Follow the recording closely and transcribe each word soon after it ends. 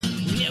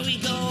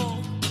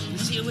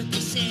hear what they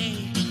say.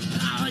 An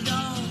hour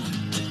ago,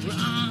 we're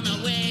on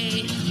our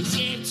way.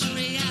 Escape to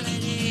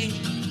reality.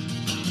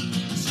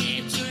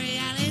 Escape to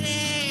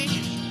reality.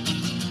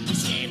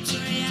 Escape to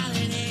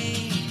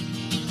reality.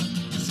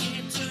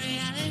 Escape to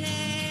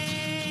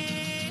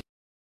reality.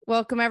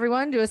 Welcome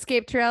everyone to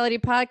Escape to Reality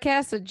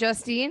podcast with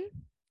Justine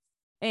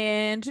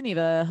and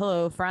Geneva.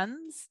 Hello,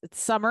 friends.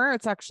 It's summer.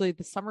 It's actually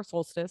the summer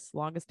solstice,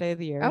 longest day of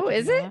the year. Oh,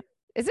 is it? That?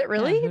 Is it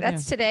really? Yeah,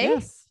 that's today?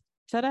 Yes,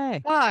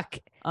 today. Fuck.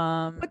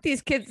 Put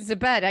these kids to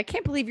bed. I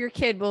can't believe your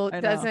kid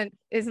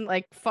isn't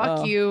like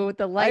fuck you.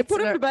 The lights. I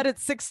put him to bed at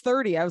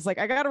 6:30. I was like,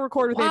 I gotta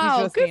record with wow,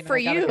 Andy Justine. good for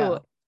you.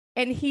 Go.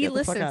 And he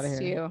listens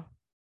to you.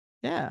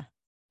 Yeah.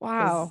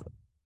 Wow.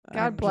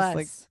 God bless.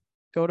 Like,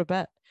 go to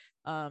bed.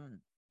 I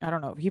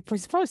don't know.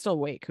 He's probably still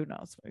awake. Who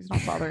knows? He's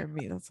not bothering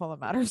me. That's all that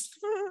matters.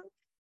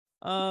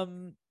 All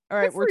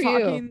right, we're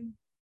talking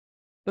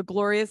the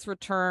glorious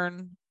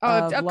return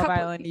of Love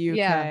Island UK.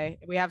 Yeah.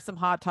 We have some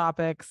hot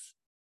topics.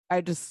 I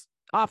just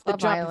off the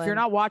jump. If you're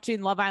not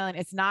watching Love Island,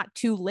 it's not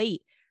too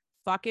late.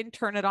 Fucking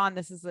turn it on.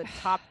 This is a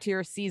top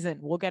tier season.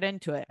 We'll get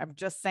into it. I'm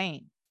just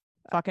saying.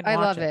 Fucking watch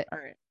love it. All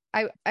right.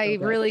 I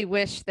really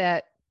wish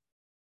that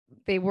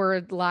they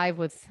were live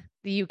with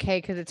the UK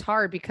because it's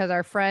hard because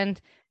our friend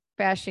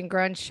Fashion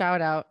Grunge,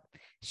 shout out.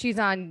 She's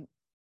on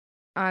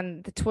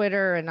the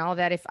Twitter and all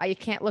that. If I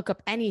can't look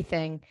up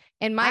anything,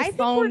 and my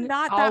phone, we're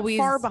not always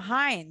that far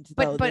behind.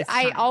 Though, but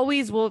I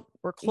always will.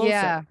 We're closer.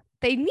 Yeah,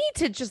 they need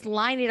to just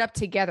line it up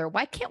together.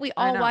 Why can't we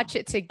all watch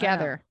it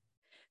together?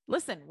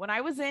 Listen, when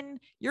I was in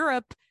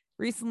Europe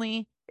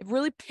recently, it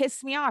really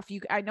pissed me off.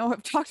 I know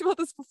I've talked about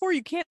this before.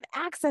 You can't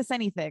access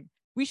anything.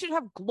 We should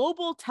have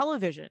global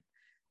television.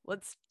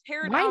 Let's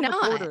tear down the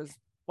borders.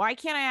 Why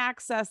can't I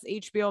access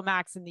HBO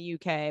Max in the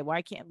UK?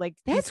 Why can't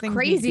that's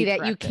crazy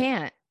that you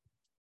can't.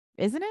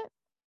 Isn't it?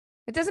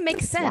 It doesn't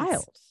make sense.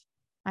 Wild.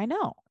 I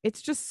know.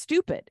 It's just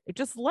stupid. It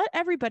just let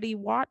everybody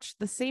watch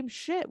the same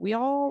shit.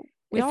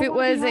 If it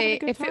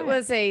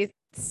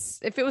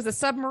was a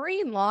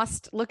submarine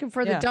lost looking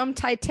for the dumb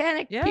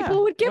Titanic,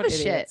 people would give a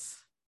shit.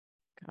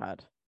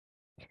 God.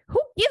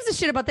 Who gives a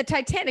shit about the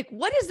Titanic?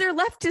 What is there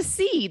left to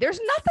see? There's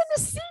nothing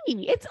to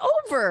see. It's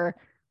over.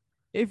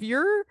 If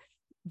you're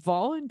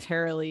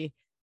voluntarily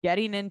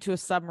getting into a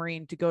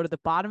submarine to go to the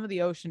bottom of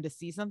the ocean to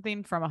see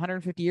something from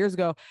 150 years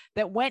ago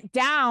that went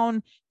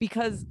down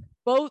because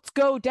boats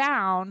go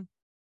down.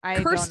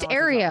 Cursed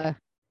area.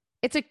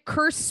 It's a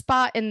cursed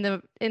spot in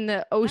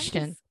the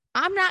ocean.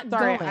 I'm not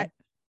going.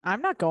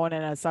 I'm not going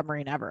in a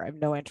submarine ever. I have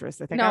no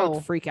interest. I think I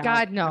would freak out.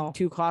 God, no. I'm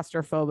too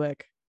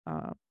claustrophobic.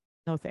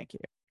 No, thank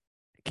you.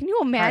 Can you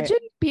imagine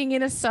being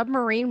in a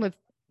submarine with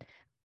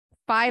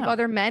five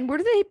other men? Where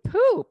do they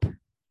poop?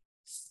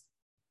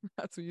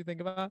 That's what you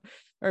think about.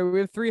 All right, we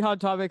have 3 hot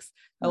topics.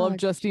 I love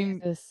Justine.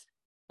 Jesus.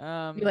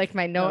 You like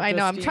my note? I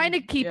know. I'm trying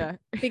to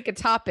think of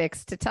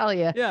topics to tell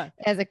you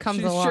as it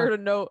comes along. Sure to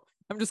note.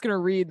 I'm just gonna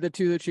read the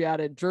 2 that she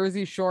added: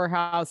 Jersey Shore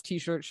House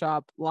T-shirt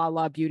shop, La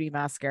La Beauty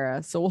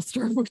mascara. So we'll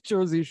start with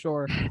Jersey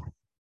Shore.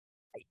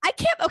 I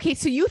can't. Okay,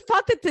 so you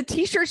thought that the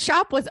T-shirt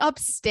shop was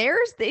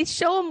upstairs? They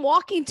show them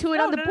walking to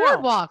it on the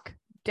boardwalk.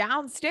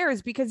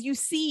 Downstairs, because you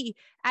see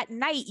at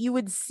night, you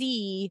would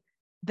see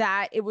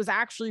that it was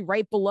actually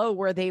right below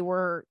where they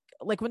were,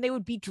 like when they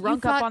would be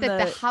drunk up on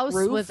the house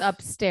roof. Was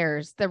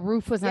upstairs. The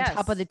roof was on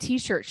top of the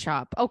T-shirt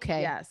shop.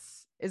 Okay.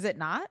 Yes. Is it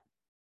not?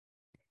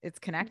 It's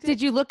connected.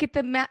 Did you look at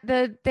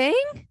the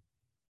thing?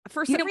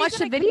 For some reason, watch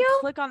the video?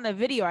 Click on the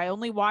video. I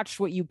only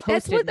watched what you posted.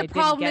 That's what the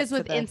problem is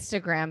with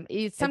Instagram.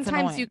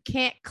 Sometimes you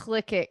can't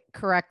click it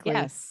correctly.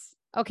 Yes.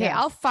 Okay,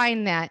 I'll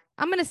find that.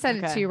 I'm gonna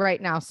send it to you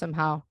right now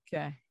somehow.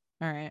 Okay.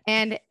 All right.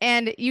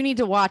 And you need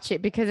to watch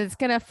it because it's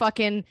gonna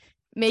fucking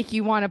make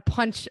you want to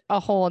punch a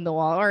hole in the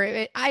wall.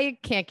 I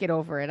can't get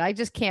over it. I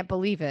just can't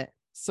believe it.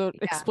 So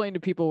explain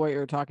to people what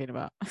you're talking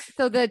about.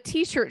 So the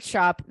T-shirt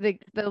shop, the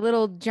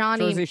little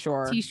Johnny Jersey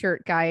Shore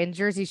T-shirt guy in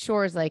Jersey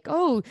Shore is like,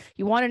 oh,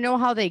 you want to know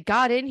how they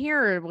got in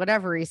here or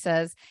whatever he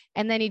says.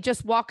 And then he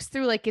just walks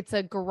through like it's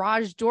a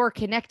garage door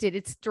connected.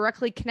 It's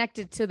directly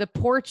connected to the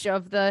porch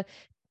of the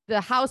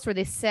house where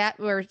they sat,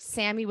 where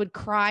Sammy would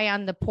cry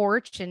on the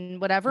porch and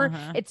whatever.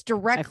 It's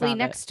directly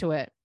next to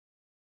it.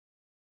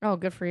 Oh,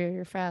 good for you.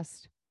 You're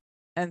fast.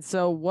 And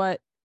so why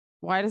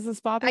does this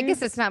bother you? I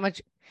guess it's not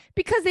much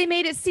because they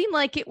made it seem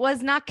like it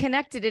was not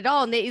connected at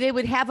all. And they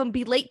would have them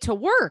be late to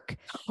work.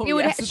 They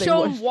would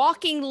show them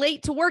walking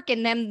late to work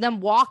and then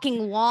them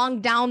walking long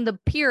down the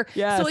pier.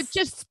 Yes. So it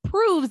just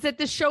proves that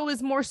the show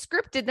is more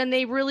scripted than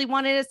they really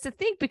wanted us to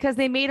think because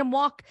they made them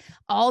walk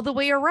all the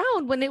way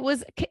around when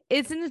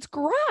it's in its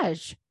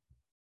garage.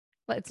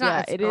 Well, it's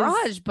not its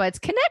garage, but it's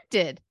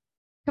connected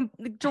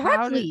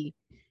directly.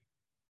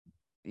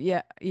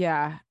 Yeah.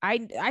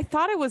 I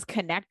thought it was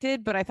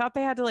connected, but I thought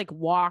they had to like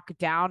walk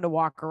down to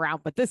walk around.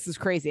 But this is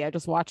crazy. I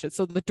just watched it.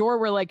 So the door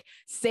where like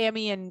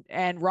Sammy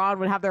and Ron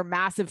would have their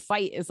massive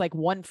fight is like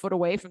 1 foot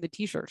away from the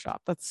T-shirt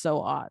shop. That's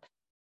so odd.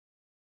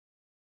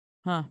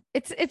 Huh.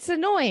 It's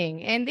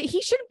annoying. And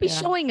he shouldn't be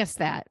showing us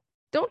that.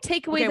 Don't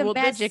take away the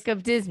magic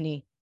of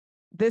Disney.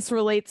 this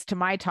relates to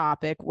my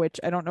topic, which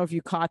I don't know if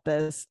you caught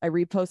this. I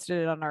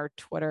reposted it on our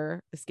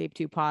Twitter, Escape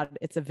 2 Pod.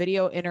 It's a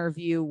video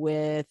interview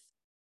with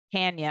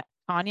Tanya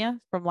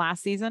from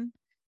last season.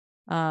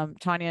 Tanya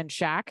and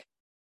Shaq.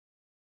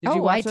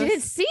 I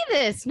didn't see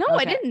this. No,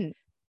 I didn't.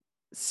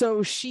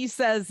 So she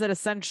says that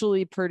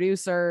essentially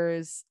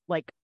producers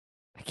like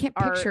I can't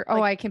picture.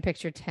 I can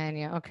picture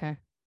Tanya. Okay.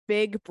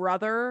 Big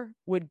Brother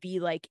would be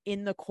like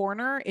in the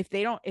corner. If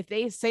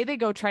they say they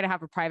go try to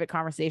have a private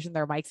conversation,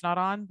 their mic's not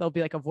on, they'll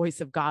be like a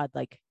voice of God,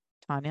 like,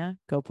 Tanya,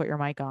 go put your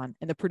mic on.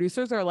 And the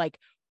producers are like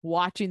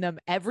watching them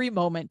every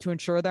moment to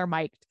ensure they're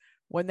mic'd.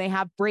 When they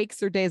have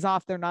breaks or days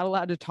off, they're not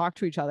allowed to talk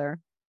to each other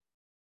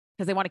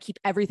because they want to keep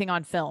everything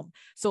on film.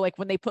 So like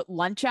when they put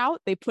lunch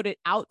out, they put it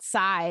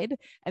outside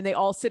and they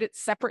all sit at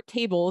separate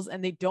tables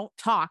and they don't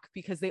talk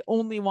because they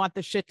only want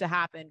the shit to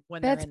happen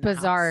when that's they're in the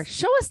bizarre. house.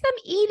 Show us them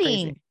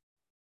eating. Crazy.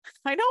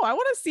 I know. I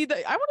want to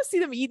see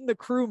them eating the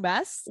crew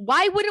mess.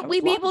 Why wouldn't we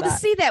be able to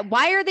see that?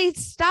 Why are they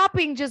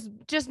stopping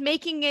just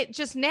making it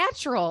just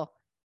natural?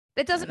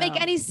 That doesn't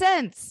make any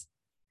sense.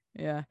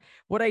 Yeah.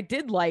 What I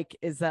did like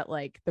is that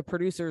like the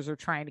producers are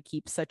trying to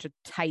keep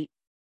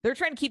they're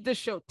trying to keep this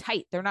show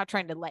tight. They're not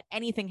trying to let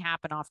anything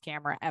happen off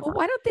camera ever. Well,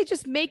 why don't they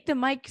just make the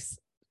mics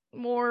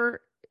more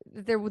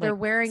they're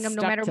wearing them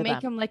no matter, make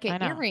them like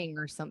an earring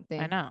or something.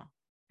 I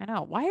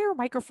know. Why are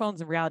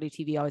microphones in reality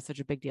TV always such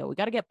a big deal? We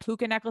got to get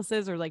puka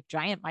necklaces or like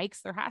giant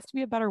mics. There has to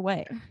be a better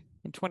way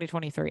in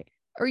 2023.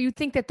 Or you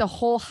think that the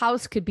whole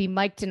house could be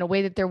mic'd in a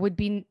way that there would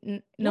be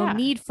no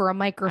need for a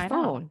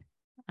microphone.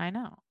 I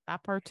know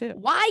that part too.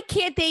 Why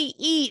can't they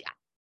eat?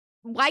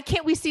 Why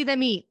can't we see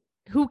them eat?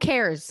 Who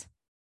cares?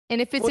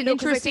 And if it's an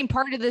interesting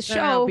part of the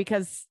show,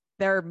 because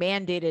they're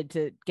mandated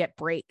to get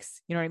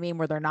breaks, you know what I mean?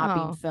 Where they're not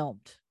being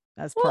filmed.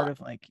 As part of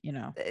like,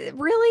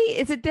 really?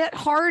 Is it that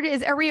hard?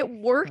 Is Ari at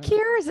work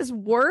here? Is this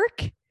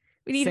work?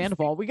 We need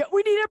Sandoval. We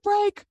need a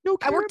break. No,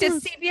 I worked at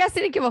CBS. I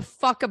didn't give a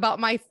fuck about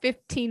my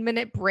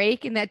 15-minute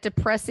break in that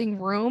depressing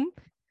room.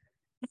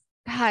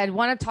 God, I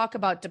want to talk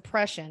about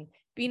depression.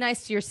 Be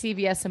nice to your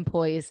CVS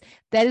employees.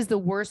 That is the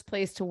worst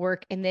place to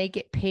work, and they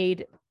get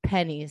paid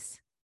pennies.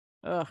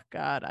 Oh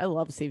God, I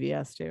love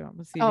CVS too. I'm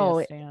a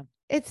CVS fan.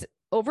 It's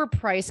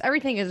overpriced.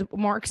 Everything is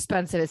more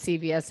expensive at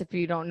CVS if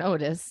you don't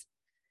notice.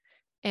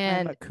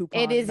 And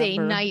it is a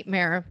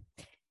nightmare.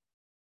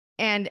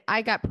 And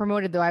I got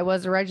promoted, though. I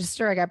was a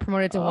registrar. I got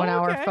promoted to 1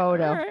 hour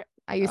photo. Right.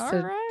 I used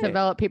to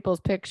develop people's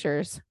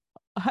pictures.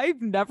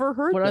 I've never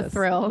heard What a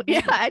thrill.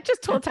 Yeah, I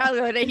just told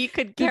Tyler that he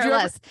could care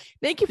less.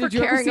 Thank you for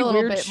caring a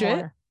little bit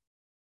more.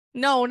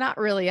 No, not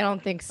really. I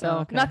don't think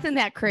so. Nothing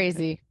that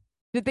crazy.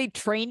 Did they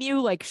train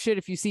you like shit?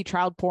 If you see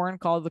child porn,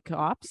 call the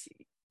cops?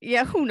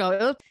 Yeah, who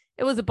knows?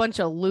 It was a bunch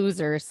of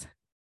losers.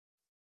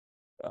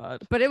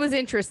 God. But it was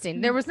interesting.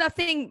 There was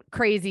nothing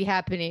crazy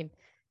happening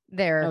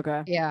there.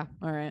 Okay. Yeah.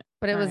 All right.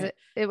 But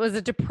it was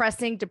a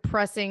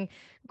depressing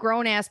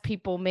grown ass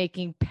people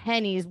making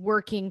pennies,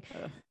 working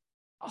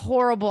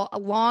horrible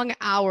long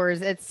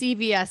hours at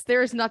CVS.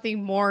 There's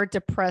nothing more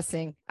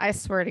depressing. I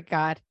swear to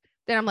God.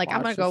 Then I'm like,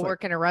 I'm going to go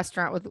work in a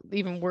restaurant with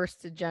even worse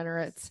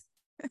degenerates.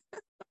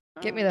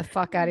 Get me the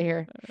fuck out of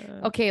here.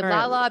 Okay.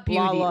 Lala Beauty,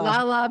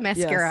 Lala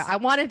mascara. Yes. I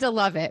wanted to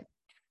love it.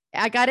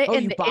 I got it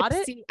in the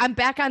Ipsy. I'm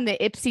back on the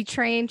Ipsy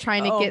train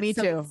trying to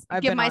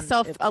give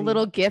myself a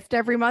little gift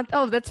every month.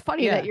 Oh, that's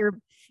funny that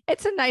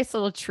it's a nice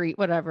little treat,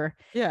 whatever.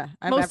 Yeah.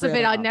 Most of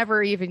it I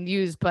never even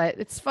use, but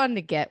it's fun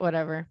to get,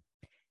 whatever.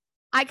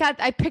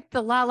 I picked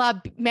the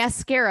Lala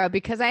mascara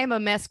because I am a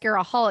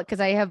mascara holic because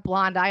I have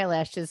blonde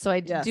eyelashes. So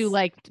I do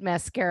like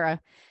mascara.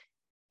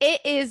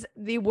 It is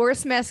the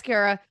worst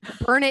mascara.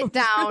 Burn it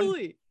down.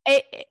 Really?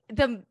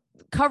 The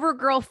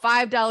CoverGirl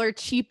 $5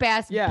 cheap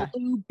ass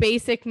blue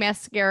basic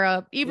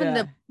mascara, even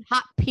the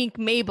hot pink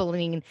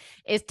Maybelline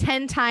is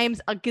 10 times,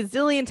 a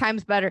gazillion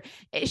times better.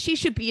 She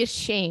should be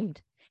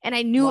ashamed. And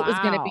I knew it was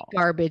going to be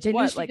garbage. And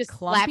you should just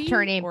slapped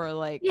her name.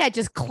 Or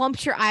just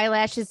clumps your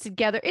eyelashes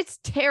together. It's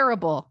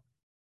terrible.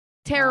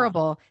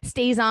 Terrible. Wow.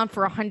 Stays on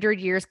for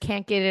 100 years.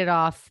 Can't get it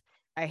off.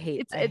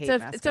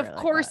 It's of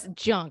course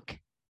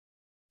junk.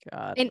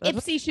 God. And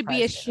Ipsy should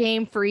be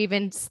ashamed for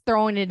even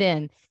throwing it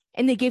in.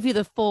 And they give you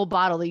the full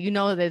bottle. You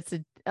know that's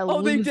a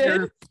loser. They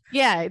did?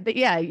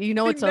 Yeah. You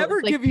know, they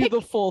never give you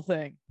the full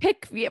thing.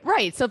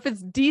 Right. So if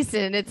it's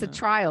decent, it's a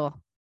trial.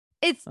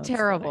 It's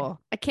terrible. Funny.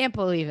 I can't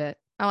believe it.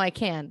 Oh, I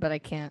can, but I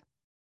can't.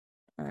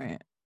 All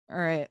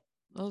right.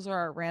 Those are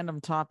our random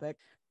topics.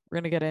 We're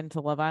gonna get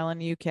into Love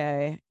Island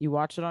UK. You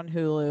watch it on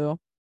Hulu.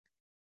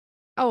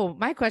 Oh,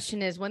 my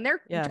question is, when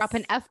they're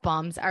dropping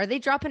F-bombs, are they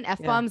dropping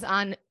F-bombs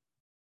on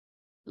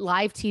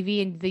live TV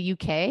in the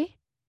UK?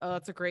 Oh,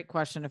 that's a great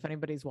question. If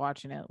anybody's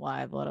watching it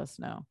live, let us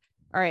know.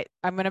 All right.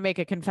 I'm going to make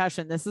a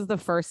confession. This is the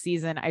first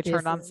season I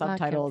turned on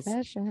subtitles.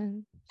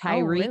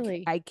 Tyreek,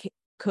 really? I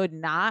could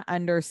not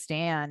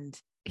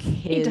understand.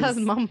 He does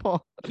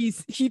mumble.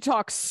 He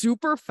talks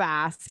super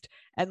fast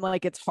and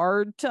like it's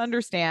hard to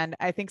understand.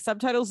 I think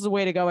subtitles is the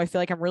way to go. I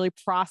feel like I'm really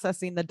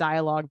processing the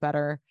dialogue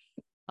better.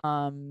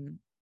 All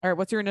right.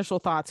 What's your initial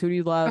thoughts? Who do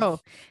you love? Oh,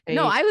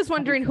 no, I was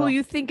wondering who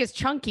you think is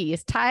chunky.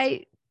 Is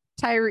Ty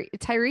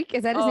Tyreek,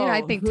 is that his name?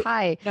 I think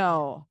Ty.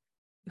 No.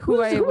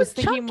 Who I who was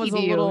thinking was a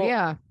Chunky to you? little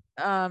Yeah.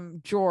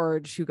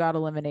 George, who got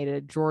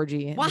eliminated.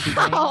 Georgie. in the Wow.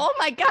 beginning. Oh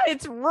my God.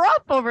 It's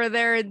rough over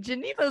there in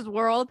Geneva's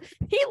world.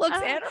 He looks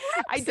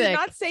anorexic. I did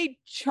not say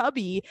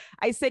chubby.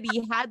 I said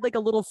he had like a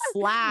little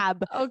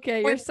flab.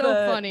 Okay, you're with so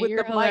the- funny. with You're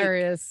the mic.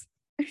 hilarious.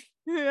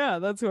 Yeah,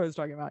 that's who I was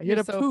talking about. He You're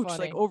had a so pooch funny.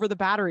 like over the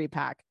battery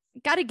pack.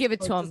 Got to give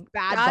it to Like, him. just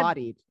bad God,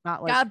 bodied,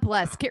 not like God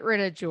bless. Get rid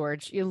of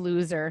George, you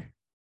loser.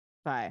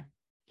 bye.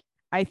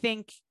 I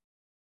think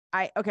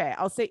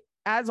I'll say,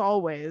 as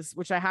always,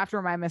 which I have to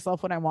remind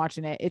myself when I'm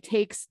watching it, it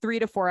takes 3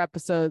 to 4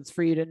 episodes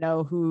for you to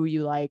know who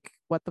you like,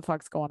 what the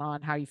fuck's going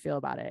on, how you feel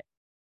about it.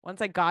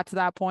 Once I got to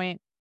that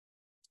point,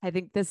 I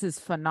think this is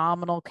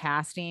phenomenal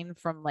casting,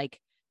 from like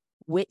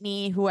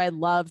Whitney, who I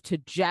love, to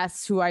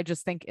Jess, who I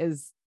just think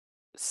is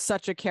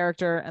such a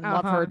character and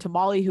love her, to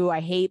Molly, who I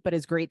hate but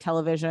is great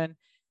television.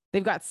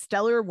 They've got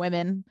stellar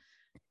women.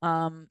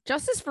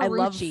 Justice for I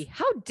Rucci. love-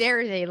 How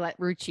dare they let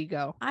Rucci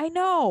go? I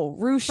know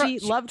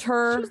Rushi, loved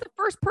her. She was the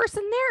first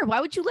person there. Why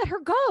would you let her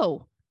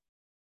go?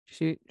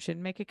 She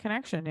didn't make a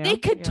connection. They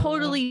could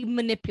totally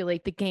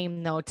manipulate the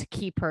game though to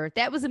keep her.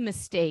 That was a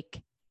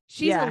mistake.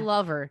 She's Yeah. a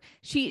lover.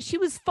 She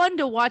was fun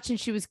to watch and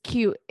she was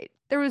cute.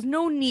 There was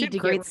no She need had to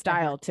get great rid of her.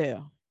 style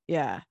too.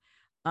 Yeah.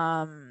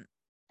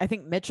 I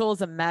think Mitchell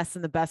is a mess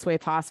in the best way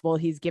possible.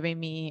 He's giving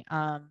me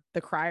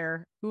the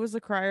crier. Who was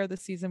the crier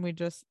this season we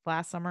just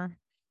last summer?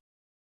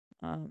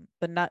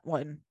 The nut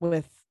one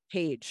with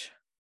Paige.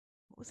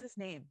 What was his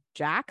name?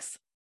 Jax?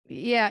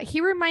 Yeah,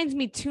 he reminds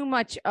me too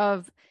much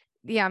of.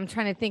 Yeah, I'm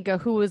trying to think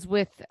of who was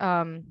with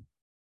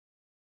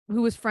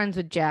who was friends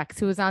with Jax,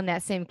 who was on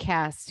that same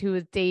cast, who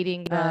was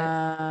dating the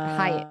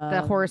Hyatt,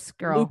 the horse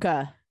girl.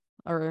 Luca.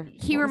 Or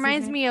He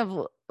reminds me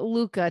of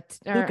Luca.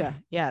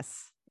 Luca.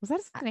 Yes. Was that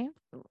his name?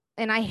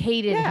 And I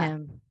hated Yeah.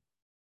 him.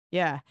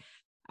 Yeah.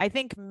 I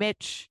think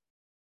Mitch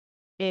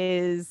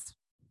he's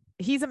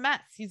a mess.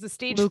 He's a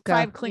stage Luca,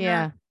 5 clinger.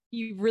 yeah.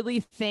 He really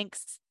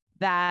thinks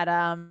that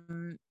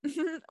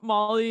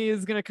Molly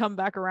is gonna come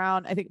back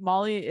around. I think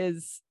Molly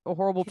is a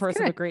horrible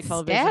person with great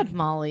television. Stab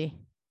Molly.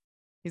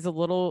 He's a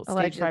little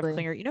stage 5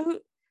 Allegedly. clinger. You know who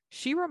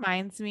she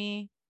reminds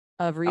me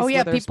of? Reese Oh,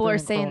 yeah, people Witherspoon are in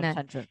saying Cruel that.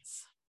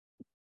 Intentions.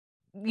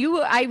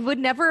 I would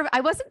never,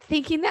 I wasn't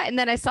thinking that. And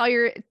then I saw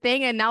your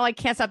thing and now I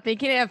can't stop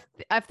thinking it.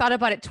 I've thought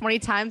about it 20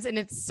 times and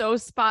it's so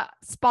spot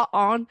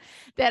on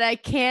that I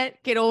can't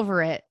get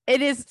over it.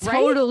 It is Right?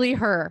 totally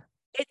her.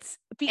 It's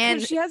because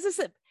And- she has this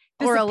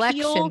Or appeal,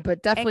 election,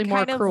 but definitely more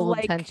kind of cruel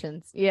like,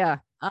 intentions. Yeah.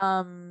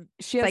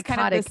 she has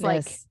kind of this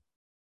like Psychoticness.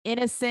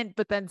 innocent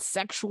but then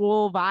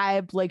sexual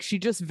vibe. Like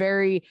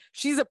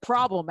she's a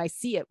problem. I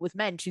see it with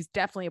men. She's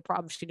definitely a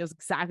problem. She knows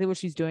exactly what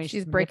she's doing.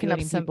 She's breaking up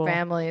manipulating some people.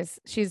 families.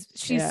 She's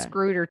Yeah.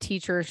 screwed her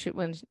teacher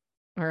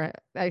or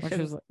I When she should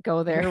was like,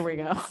 go there. Here we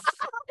go.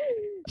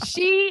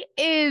 She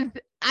is,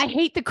 I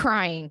hate the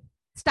crying.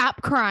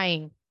 Stop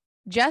crying.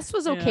 Jess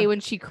was okay Yeah. when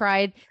she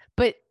cried,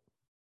 but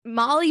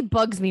Molly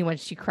bugs me when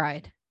she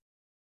cried.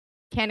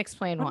 Can't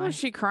explain When why. was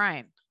she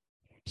crying?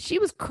 She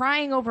was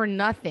crying over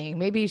nothing.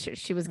 Maybe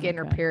she was getting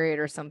her Okay. period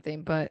or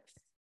something, but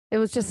it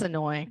was just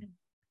annoying.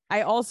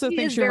 I also She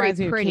think is she very reminds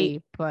me of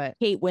pretty, but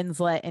Kate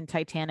Winslet in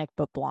Titanic,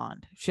 but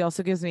blonde. She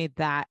also gives me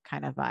that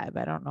kind of vibe.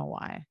 I don't know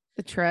why.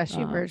 the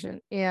trashy Um,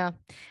 version. Yeah.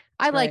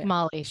 I like right.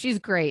 Molly. She's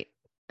great.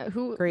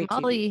 Great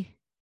TV. Molly?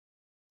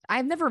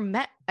 I've never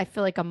met, I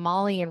feel like, a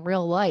Molly in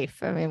real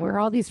life. I mean, where are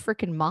all these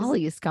freaking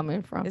Mollys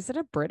coming from? Is it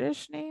a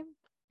British name?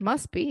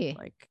 Must be.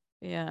 Like,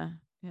 yeah.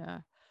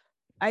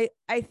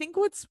 I think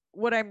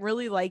what I'm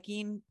really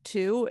liking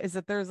too is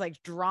that there's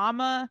like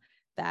drama,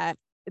 that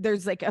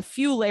there's like a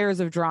few layers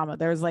of drama.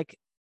 There's like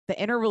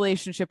the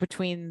interrelationship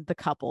between the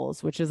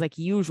couples, which is like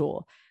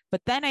usual.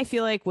 But then I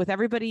feel like with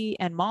everybody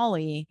and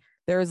Molly,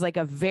 there's like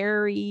a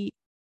very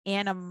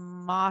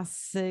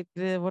animosic,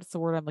 what's the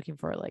word I'm looking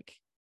for? Like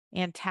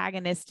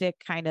antagonistic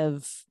kind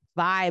of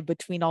vibe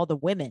between all the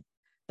women.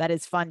 That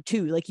is fun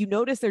too. Like you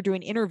notice they're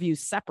doing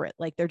interviews separate,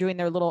 like they're doing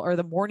their little, or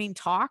the morning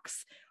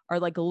talks are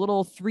like a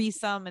little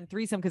threesome,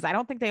 because I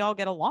don't think they all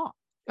get along.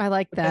 I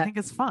like Which I that. think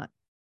it's fun.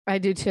 I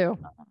do too.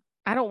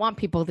 I don't want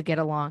people to get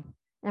along.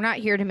 We're not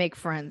here to make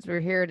friends.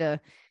 We're here to.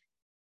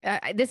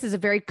 This is a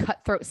very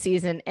cutthroat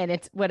season, and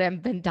it's what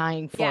I've been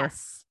dying for.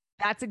 Yes,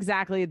 that's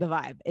exactly the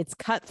vibe. It's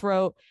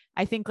cutthroat.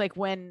 I think like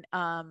when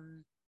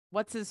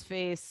what's his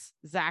face,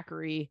 Zach,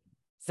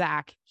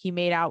 he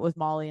made out with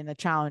Molly in the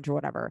challenge or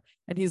whatever,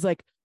 and he's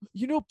like,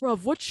 you know,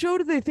 bruv, what show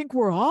do they think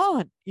we're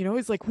on? You know,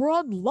 he's like, we're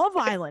on Love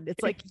Island.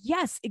 It's like,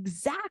 yes,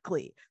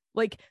 exactly.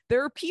 Like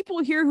there are people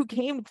here who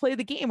came to play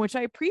the game, which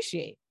I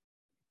appreciate.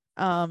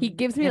 He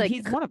gives me and like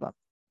he's one of them.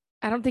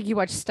 I don't think you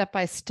watched Step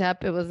by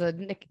Step. It was a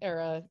Nick or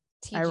a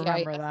TGI, I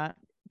remember that.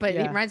 but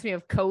yeah. it reminds me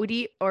of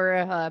Cody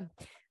or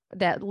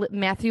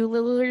Matthew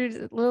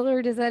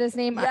Lillard. Is that his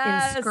name?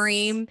 Yes. In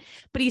Scream,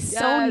 but he's so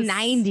Yes.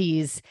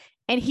 90s,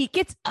 and he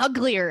gets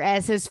uglier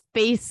as his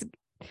face.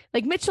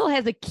 Like Mitchell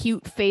has a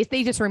cute face.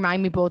 They just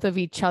remind me both of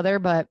each other,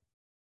 but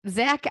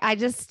Zach,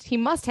 he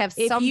must have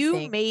If something.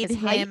 you made His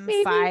height, him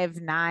maybe?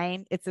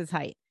 5'9", it's his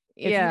height.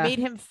 If you made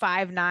him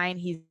 5'9",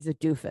 he's a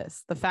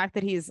doofus. The fact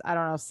that he's, I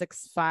don't know,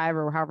 6'5"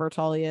 or however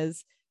tall he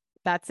is,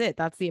 that's it.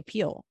 That's the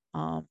appeal.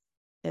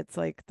 It's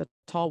like the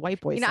tall white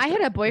boy. I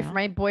had a boyfriend,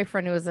 my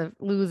boyfriend who was a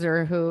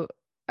loser who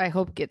I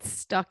hope gets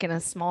stuck in a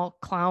small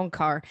clown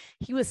car.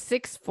 He was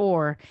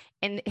 6'4",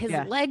 and his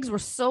legs were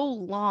so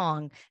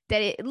long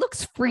that it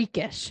looks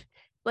freakish.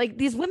 Like,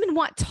 these women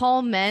want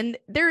tall men.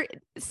 They're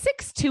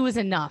 6'2" is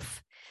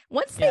enough.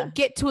 Once they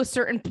get to a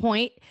certain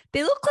point,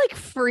 they look like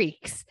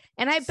freaks.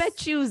 And I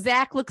bet you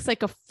Zach looks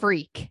like a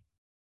freak.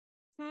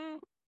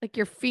 Like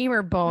your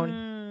femur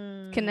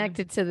bone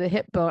connected to the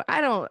hip bone.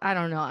 I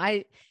don't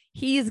know.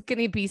 He's going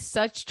to be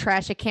such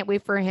trash. I can't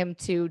wait for him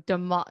to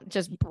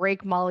just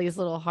break Molly's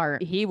little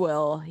heart. He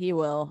will.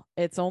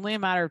 It's only a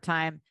matter of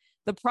time.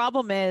 The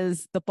problem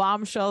is the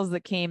bombshells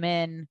that came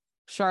in.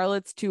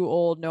 Charlotte's too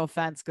old. No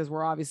offense, because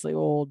we're obviously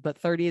old, but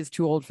 30 is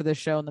too old for this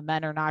show, and the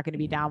men are not going to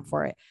be down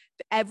for it.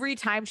 Every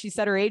time she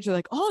said her age, they're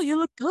like, "Oh, you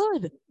look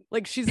good."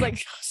 Like, she's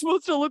like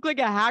supposed to look like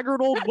a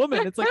haggard old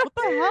woman. It's like, what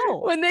the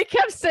hell? When they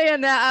kept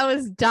saying that, I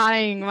was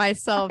dying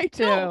myself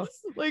too.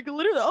 Like,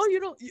 literally, oh,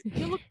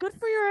 you look good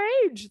for your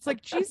age. It's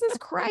like, Jesus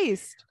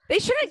Christ. They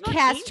shouldn't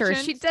cast her.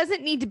 She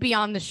doesn't need to be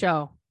on the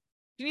show.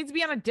 She needs to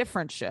be on a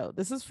different show.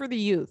 This is for the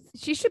youth.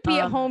 She should be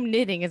at home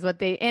knitting is what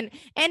they, and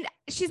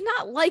she's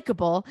not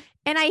likable.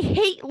 And I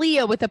hate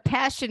Leah with a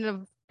passion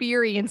of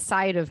fury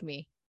inside of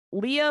me.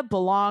 Leah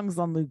belongs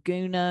on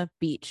Laguna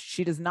Beach.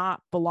 She does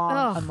not belong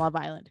on Love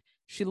Island.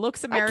 She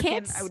looks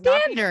American. I would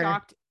not be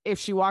shocked if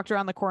she walked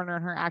around the corner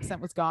and her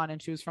accent was gone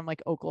and she was from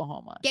like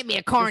Oklahoma. Get me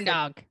a corn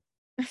dog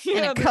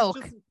and a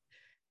Coke.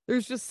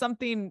 There's just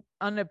something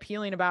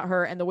unappealing about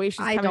her, and the way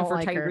she's coming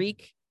for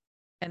Tyreek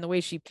and the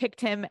way she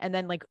picked him. And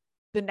then like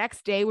the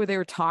next day where they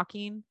were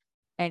talking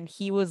and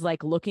he was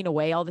like looking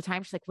away all the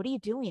time. She's like, "What are you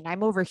doing?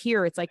 I'm over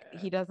here." It's like,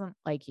 he doesn't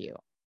like you.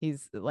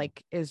 He's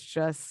like, is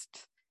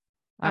just,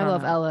 I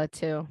love Ella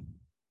too.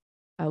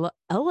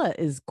 Ella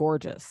is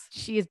gorgeous.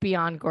 She is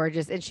beyond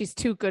gorgeous, and she's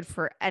too good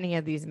for any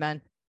of these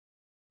men.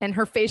 And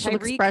her facial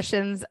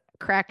expressions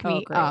crack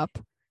me up.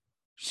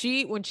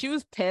 When she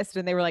was pissed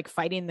and they were like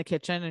fighting in the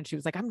kitchen and she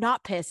was like, "I'm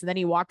not pissed." And then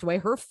he walked away.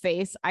 Her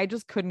face, I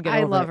just couldn't get over.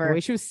 I love her. The way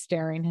she was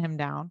staring him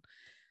down.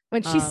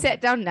 When she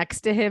sat down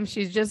next to him,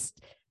 she's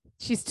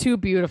too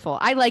beautiful.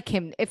 I like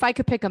him. If I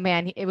could pick a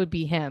man, it would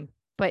be him.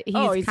 But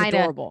he's kind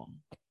of adorable.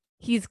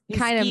 He's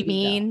kind of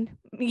mean.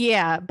 Though.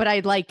 Yeah, but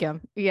I like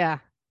him. Yeah.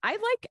 I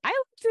like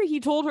that he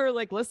told her,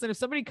 like, "Listen, if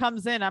somebody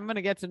comes in, I'm going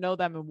to get to know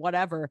them and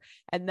whatever."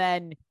 And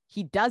then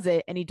he does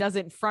it, and he does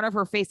it in front of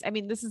her face. I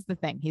mean, this is the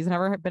thing. He's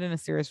never been in a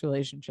serious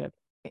relationship.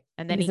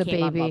 And then he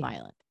came on Love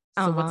Island.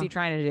 So what's he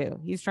trying to do?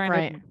 He's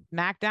trying to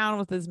mac down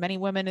with as many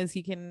women as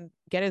he can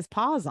get his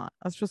paws on.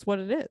 That's just what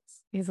it is.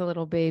 He's a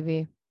little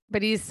baby,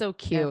 but he's so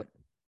cute. Yeah.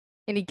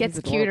 And he gets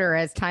cuter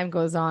as time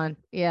goes on.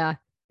 Yeah.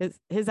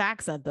 His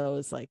accent, though,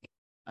 is like,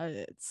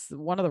 it's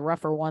one of the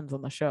rougher ones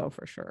on the show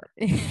for sure.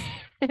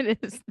 It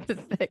is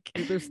thick.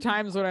 There's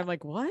times when I'm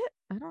like, what?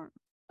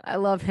 I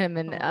love him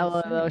and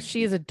Ella, though.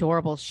 She is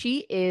adorable.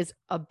 She is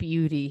a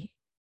beauty.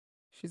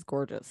 She's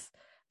gorgeous.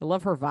 I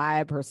love her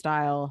vibe, her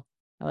style.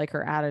 I like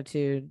her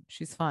attitude.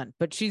 She's fun.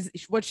 But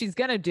what she's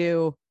going to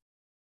do,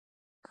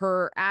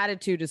 her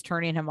attitude is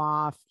turning him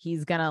off.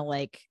 He's going to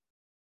like,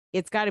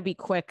 it's got to be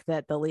quick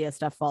that the Leah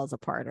stuff falls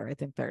apart, or I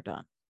think they're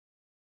done.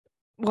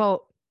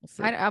 Well,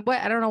 I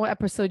don't know what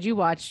episode you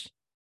watched.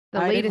 I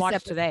latest didn't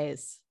watch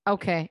today's.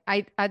 Okay.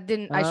 I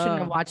didn't. I shouldn't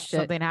have watched it.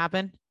 Something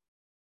happened?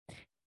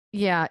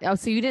 Yeah. Oh,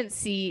 so you didn't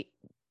see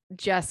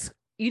Jess.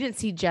 You didn't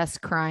see Jess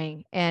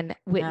crying and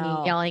Whitney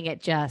yelling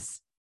at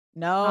Jess.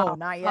 No,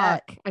 not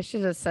yet. Fuck. I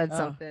should have said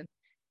something.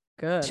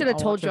 Good. Should have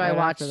told you I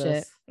watched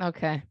it.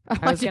 Okay.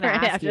 I was going to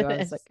ask you. I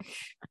was like,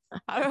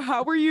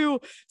 how were you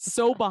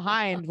so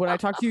behind when I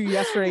talked to you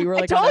yesterday? You were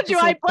like, I told you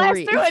I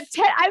blasted through it.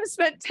 I've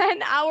spent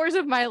 10 hours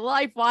of my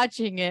life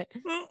watching it.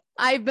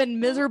 I've been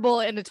miserable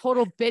and a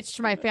total bitch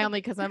to my family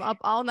because I'm up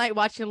all night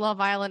watching Love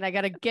Island. I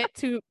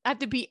have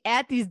to be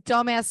at these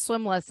dumbass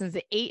swim lessons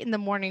at 8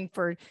 a.m.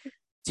 for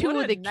two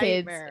of the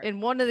kids,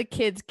 and one of the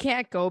kids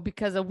can't go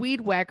because a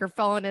weed whacker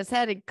fell on his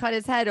head and cut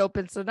his head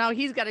open. So now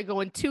he's got to go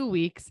in 2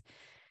 weeks.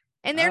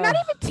 And they're not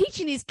even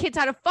teaching these kids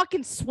how to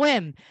fucking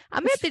swim.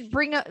 I'm going to have to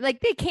bring up,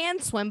 like, they can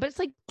swim, but it's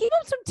like, give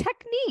them some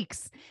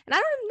techniques. And I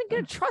don't even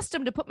going to trust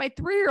them to put my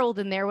 3-year-old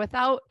in there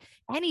without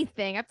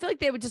anything. I feel like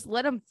they would just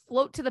let them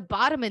float to the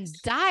bottom and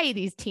die,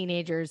 these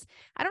teenagers.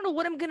 I don't know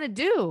what I'm going to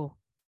do.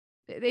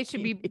 They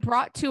should be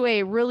brought to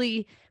a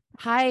really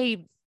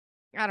high,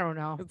 I don't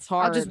know. It's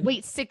hard. I'll just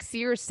wait 6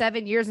 years,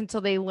 7 years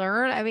until they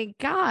learn. I mean,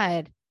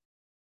 God.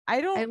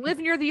 I live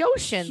near the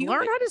ocean.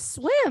 Learn how to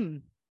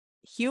swim.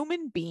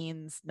 Human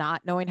beings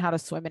not knowing how to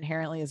swim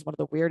inherently is one of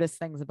the weirdest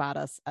things about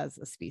us as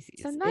a species.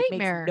 It's a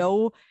nightmare. It makes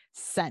no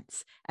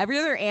sense. Every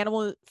other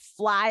animal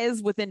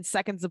flies within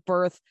seconds of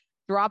birth,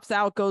 drops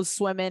out, goes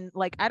swimming.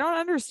 Like, I don't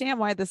understand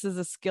why this is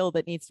a skill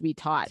that needs to be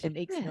taught. It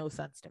makes no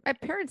sense to me. My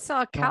parents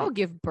saw a cow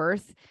give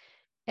birth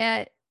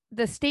at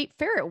the state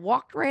fair. It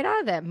walked right out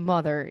of that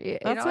mother.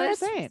 That's what I'm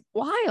saying.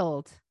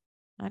 Wild.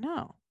 I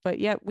know. But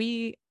yet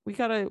we we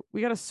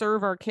gotta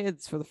serve our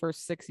kids for the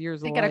first 6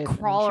 years They of gotta life. and I'm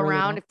crawl sure they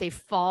around. don't. If they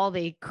fall,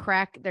 they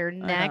crack their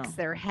necks, know.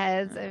 their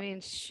heads. I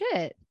mean,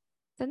 shit.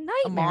 It's a A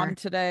mom nightmare.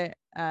 today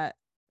at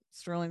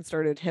Sterling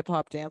started hip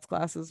hop dance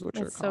classes, which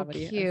That's are so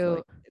comedy. I feel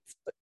cute.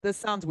 like this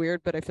sounds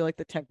weird, but I feel like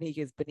the technique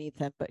is beneath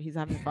him, but he's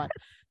having fun.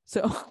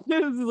 So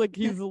it's like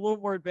he's a little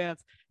more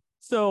advanced.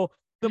 So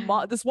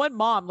this one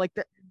mom, like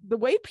the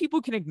way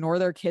people can ignore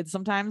their kids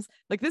sometimes,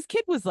 like this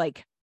kid was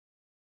like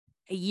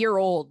a year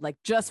old, like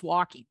just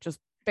walking, just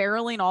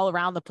barreling all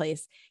around the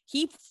place.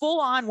 He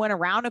full on went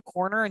around a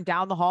corner and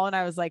down the hall, and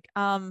I was like,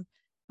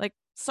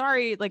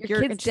 sorry, like Your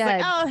kid's and she's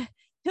dead. like, oh,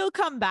 he'll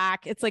come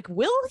back. It's like,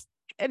 will he?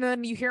 And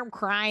then you hear him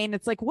crying.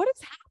 It's like, what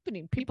is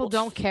happening? People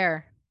don't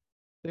care.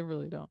 They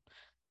really don't.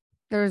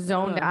 They're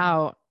zoned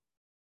out.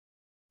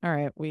 All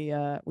right,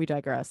 we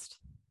digressed.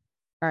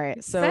 All right,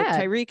 It's so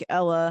sad. Tyreek,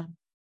 Ella,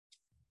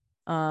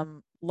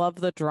 love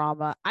the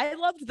drama. I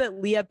loved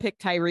that Leah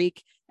picked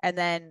Tyreek and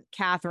then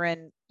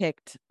Catherine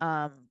picked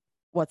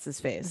what's his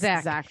face?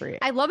 Zachary.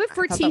 I love it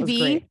for thought that was TV,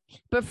 great.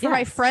 but for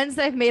my friends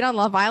that I've made on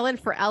Love Island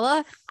for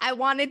Ella, I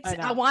want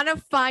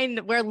to find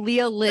where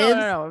Leah lives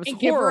No, it was and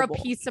give her a horrible.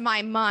 piece of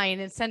my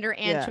mind and send her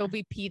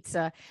anchovy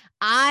pizza.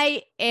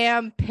 I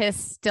am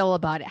pissed still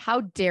about it. How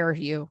dare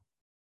you?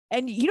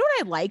 And you know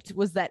what I liked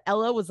was that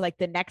Ella was like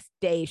the next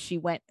day she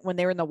went when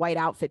they were in the white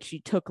outfit. She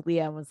took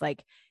Leah and was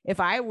like, if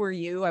I were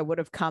you, I would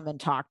have come and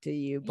talked to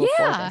you before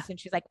this. And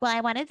she's like, well,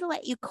 I wanted to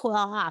let you cool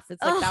off.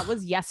 It's like, that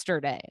was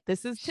yesterday.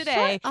 This is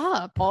today. Shut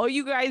up. All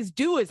you guys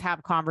do is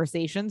have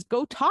conversations.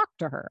 Go talk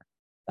to her.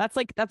 That's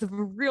a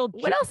real.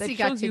 What else you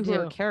got shows to you do? who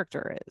her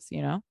character is,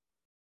 you know?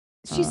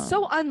 She's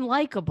so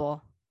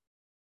unlikable.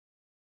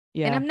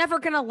 Yeah. And I'm never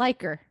going to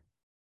like her.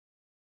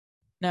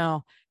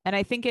 No. And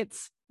I think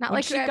it's not when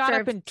like she got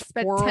up and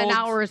spent twirled, 10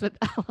 hours with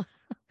Ella.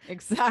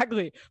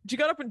 Exactly. She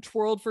got up and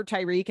twirled for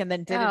Tyreek and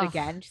then did it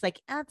again. She's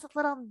like, oh, it's a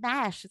little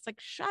mesh. It's like,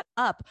 shut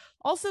up.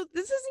 Also,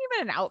 this isn't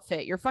even an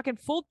outfit. Your fucking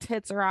full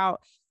tits are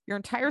out. Your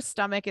entire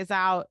stomach is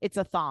out. It's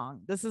a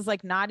thong. This is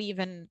like not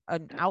even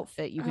an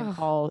outfit you can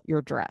call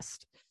you're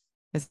dressed.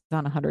 It's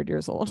not 100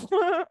 years old.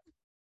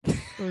 It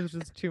was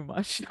just too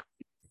much.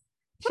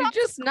 She's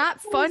just not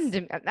fun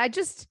to me.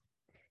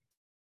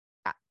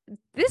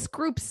 This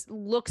group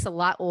looks a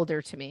lot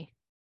older to me.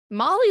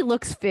 Molly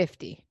looks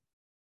 50.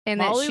 And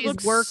Molly that she's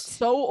looks worked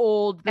so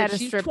old that at a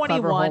she's strip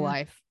 21 club her whole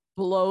life.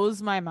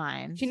 Blows my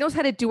mind. She knows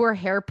how to do her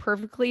hair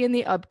perfectly in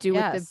the updo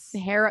with the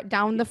hair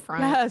down the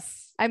front.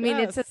 Yes. I mean,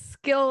 it's a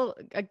skill,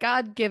 a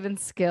God-given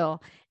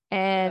skill.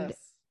 And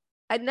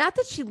not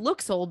that she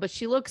looks old, but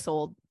she looks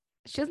old.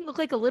 She doesn't look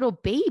like a little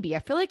baby. I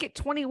feel like at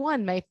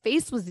 21, my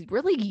face was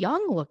really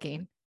young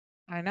looking.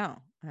 I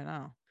know.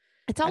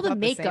 It's all the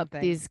makeup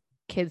these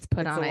kids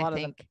put on, I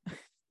think.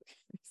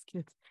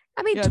 Kids.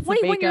 I mean,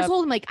 21 years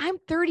old. I'm like, I'm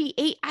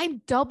 38.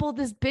 I'm double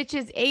this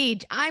bitch's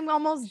age. I'm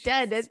almost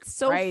dead. It's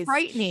so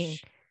frightening.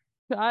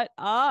 Shut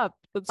up.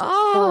 That's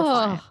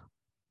horrifying.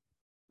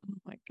 Oh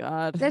my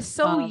God. They're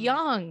so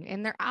young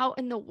and they're out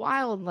in the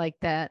wild like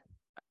that.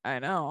 I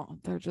know.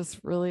 They're just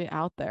really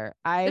out there.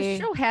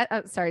 The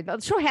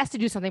show has to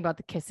do something about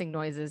the kissing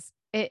noises.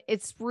 I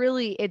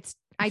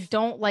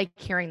don't like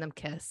hearing them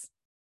kiss.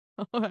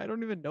 I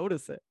don't even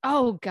notice it.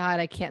 Oh God,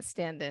 I can't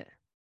stand it.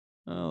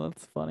 Oh,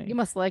 that's funny. You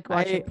must like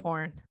watching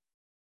porn.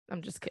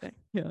 I'm just kidding.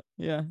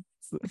 Yeah.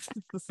 It's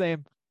the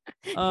same.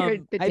 You're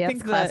at the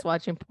dance class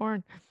watching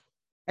porn.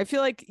 I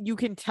feel like you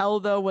can tell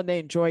though when they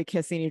enjoy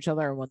kissing each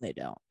other and when they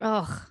don't.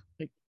 Ugh.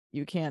 Like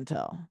you can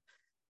tell.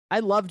 I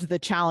loved the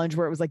challenge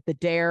where it was like the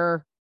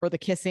dare or the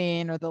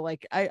kissing or the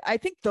like. I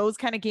think those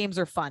kind of games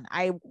are fun.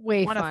 I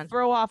want to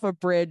throw off a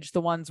bridge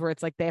the ones where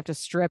it's like they have to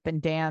strip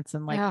and dance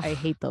and like I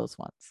hate those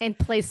ones. And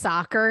play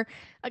soccer.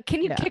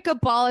 Can you kick a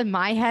ball in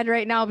my head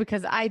right now?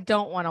 Because I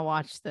don't want to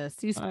watch this.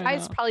 You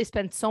guys probably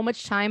spend so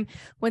much time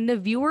when the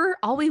viewer,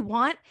 all we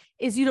want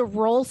is you to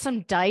roll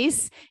some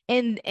dice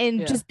and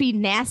just be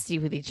nasty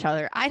with each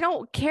other. I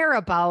don't care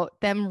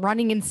about them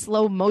running in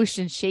slow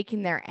motion,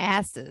 shaking their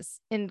asses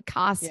in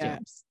costumes.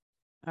 Yeah.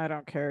 I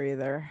don't care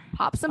either.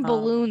 Pop some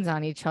balloons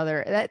on each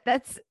other.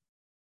 That's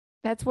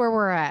where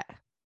we're at.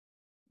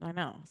 I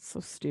know. So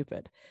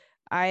stupid.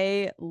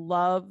 We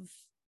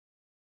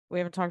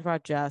haven't talked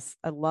about Jess.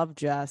 I love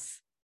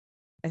Jess.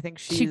 I think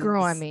she grew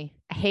on me.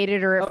 I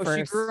hated her at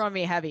first. She grew on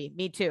me heavy.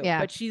 Me too. Yeah.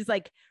 But she's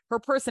like, her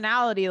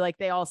personality, like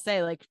they all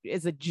say, like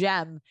is a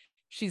gem.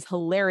 She's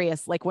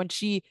hilarious. Like when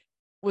she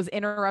was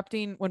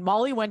interrupting, when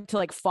Molly went to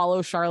like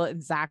follow Charlotte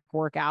and Zach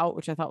work out,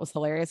 which I thought was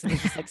hilarious. And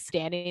was just like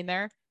standing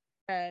there.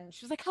 And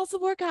she's like, how's the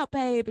workout,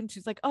 babe? And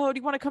she's like, oh, do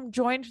you want to come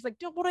join? She's like,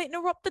 don't want to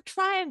interrupt the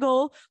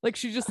triangle. Like,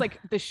 she's just like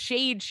the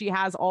shade she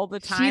has all the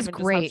time. She's and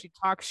great. Just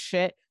how she talks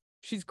shit.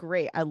 She's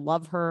great. I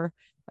love her.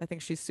 I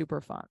think she's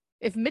super fun.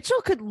 If Mitchell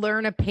could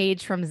learn a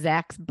page from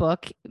Zach's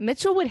book,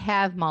 Mitchell would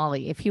have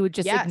Molly if he would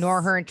just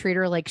ignore her and treat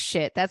her like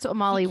shit. That's what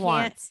Molly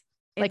wants.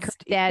 Like her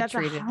dad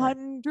treated her.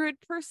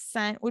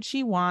 100% what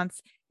she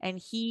wants. And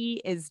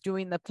he is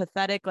doing the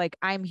pathetic, like,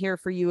 I'm here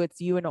for you.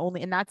 It's you and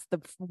only. And that's the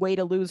way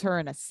to lose her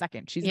in a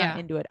second. She's not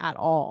into it at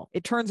all.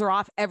 It turns her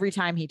off every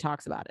time he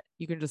talks about it.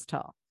 You can just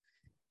tell.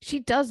 She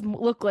does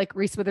look like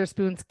Reese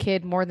Witherspoon's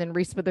kid more than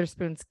Reese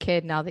Witherspoon's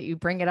kid. Now that you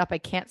bring it up, I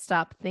can't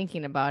stop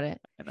thinking about it.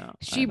 I know.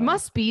 She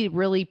must be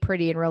really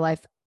pretty in real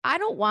life. I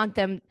don't want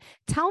them.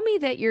 Tell me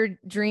that your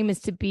dream is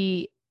to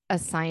be a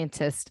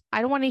scientist.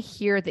 I don't want to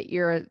hear that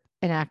you're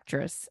an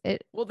actress.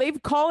 Well,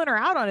 they've calling her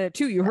out on it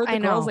too. You heard the I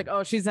girls know. like,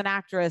 oh, she's an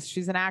actress.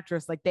 She's an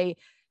actress. Like they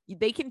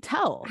can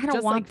tell. I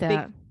don't want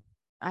that.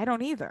 I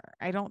don't either.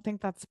 I don't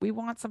think we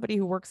want somebody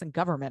who works in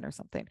government or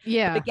something.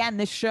 Yeah. But again,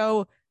 this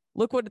show,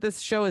 look what this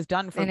show has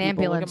done for An people.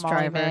 ambulance Look at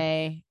Molly driver.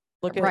 May.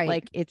 Look at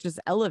like it just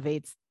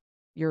elevates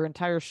your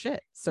entire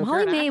shit. So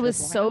Molly May was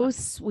so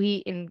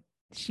sweet and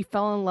she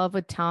fell in love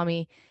with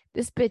Tommy.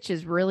 This bitch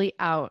is really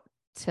out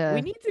to.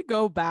 We need to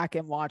go back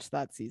and watch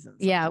that season.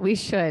 Yeah, we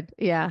should.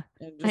 Yeah.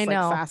 And just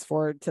fast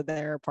forward to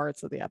their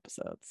parts of the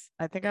episodes.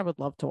 I think I would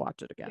love to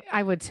watch it again.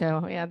 I would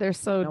too. Yeah, they're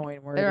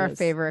our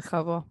favorite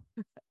couple.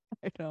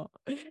 I know.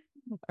 All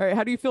right.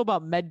 How do you feel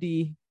about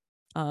Mendy?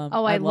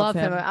 I love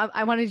him.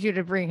 I wanted you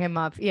to bring him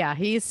up. Yeah,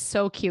 he's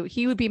so cute.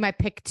 He would be my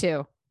pick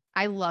too.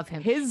 I love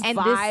him. His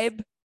vibe.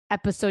 This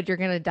episode, you're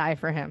gonna die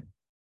for him.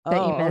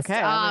 That you missed. Okay.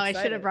 I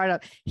should have brought it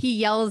up. He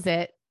yells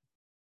at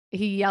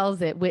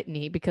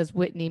Whitney because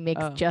Whitney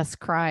makes Jess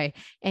cry,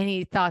 and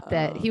he thought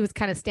that he was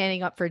kind of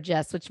standing up for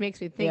Jess, which makes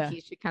me think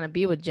he should kind of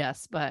be with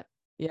Jess. But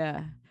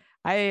yeah,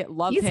 I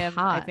love him.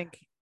 Hot. I think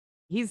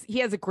he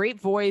has a great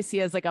voice. He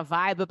has like a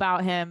vibe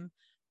about him.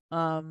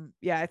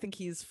 Yeah, I think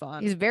he's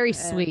fun. He's very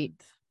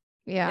sweet.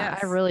 Yeah, yes.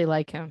 I really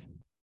like him.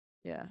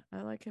 Yeah,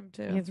 I like him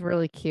too. He's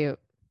really cute.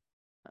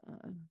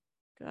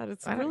 God,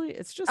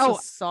 it's just a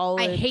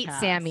solid. I hate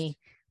cast. Sammy.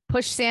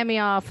 Push Sammy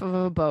off of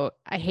a boat.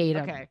 I hate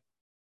him. Okay,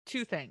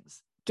 two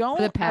things. Don't,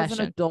 as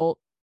an adult,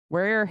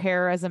 wear your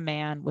hair as a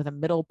man with a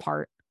middle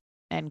part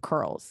and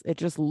curls. It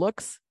just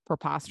looks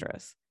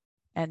preposterous.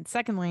 And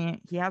secondly,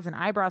 he has an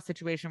eyebrow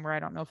situation where I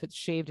don't know if it's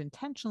shaved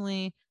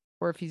intentionally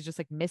or if he's just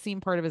like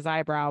missing part of his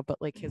eyebrow,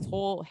 but like his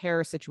whole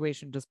hair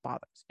situation just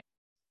bothers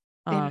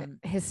me. And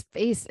his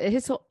face,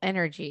 his whole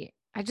energy.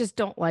 I just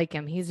don't like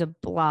him. He's a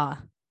blah.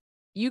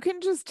 You can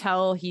just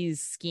tell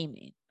he's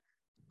scheming.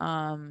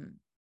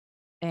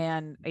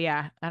 And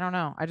yeah, I don't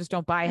know. I just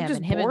don't buy him.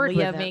 And him and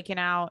Leah making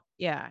out.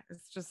 Yeah,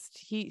 it's just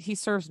he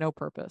serves no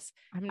purpose.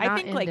 I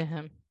think like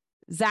him.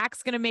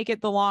 Zach's gonna make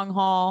it the long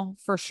haul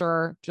for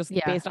sure, just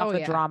based off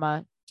the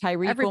drama.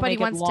 Tyreek, everybody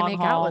wants to make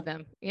out with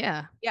him.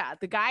 Yeah, yeah.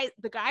 The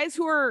guys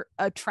who are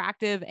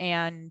attractive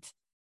and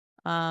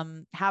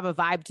have a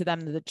vibe to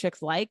them that the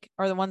chicks like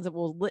are the ones that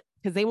will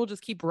because they will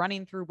just keep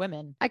running through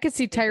women. I could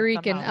see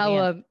Tyreek and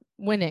Ella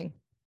winning.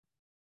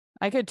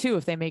 I could too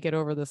if they make it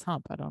over this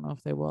hump. I don't know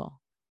if they will.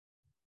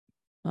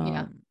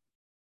 Yeah.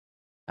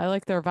 I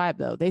like their vibe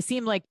though. They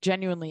seem like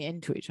genuinely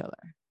into each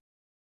other.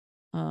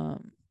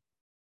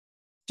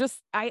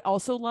 I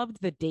also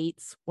loved the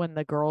dates when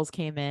the girls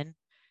came in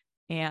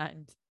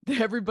and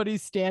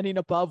everybody's standing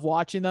above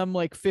watching them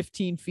like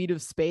 15 feet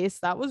of space.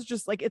 That was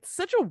just like, it's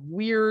such a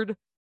weird,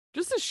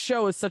 just a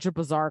show is such a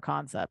bizarre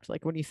concept.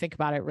 Like when you think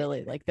about it,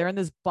 really, like they're in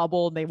this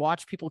bubble and they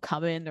watch people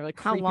come in. They're like,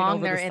 how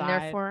long they're in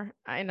there for?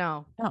 I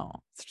know. No,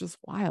 it's just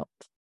wild.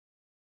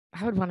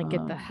 I would want to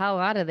get the hell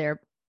out of there.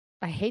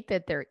 I hate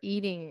that they're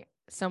eating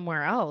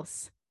somewhere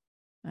else.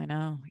 I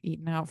know,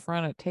 eating out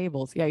front at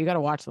tables. Yeah, you got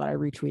to watch that. I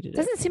retweeted it.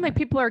 Doesn't seem like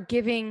people are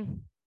giving.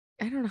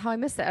 I don't know how I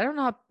missed that. I don't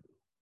know.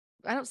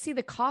 I don't see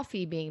the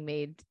coffee being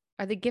made.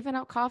 Are they giving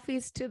out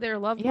coffees to their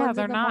loved ones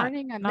in the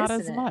morning? I'm not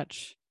as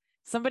much.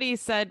 Somebody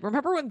said,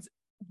 remember when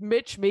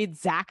Mitch made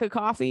Zach a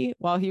coffee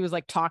while he was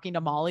like talking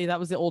to Molly? That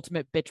was the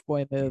ultimate bitch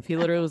boy move. He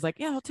literally was like,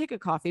 "Yeah, I'll take a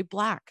coffee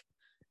black."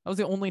 That was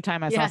the only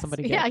time I saw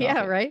somebody get a coffee.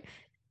 Yeah, right.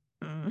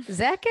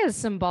 Zach has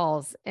some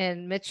balls,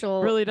 and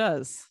Mitchell really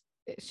does.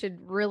 Should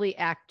really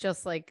act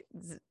just like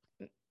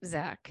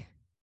Zach.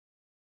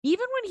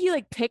 Even when he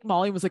like picked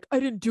Molly and was like, "I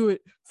didn't do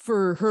it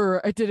for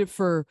her. I did it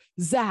for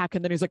Zach,"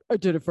 and then he's like, "I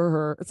did it for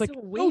her." It's like,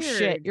 oh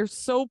shit, you're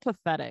so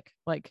pathetic.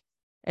 Like,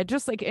 it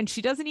just like, and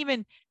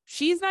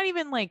she's not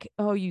even like,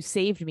 "Oh, you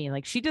saved me."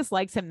 Like, she just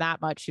likes him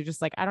that much. She's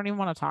just like, "I don't even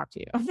want to talk to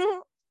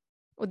you."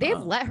 Well, they've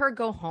let her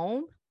go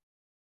home.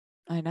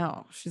 I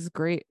know, she's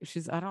great.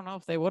 I don't know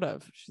if they would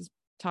have. She's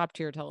top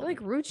tier television. I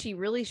feel like Rucci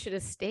really should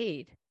have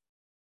stayed.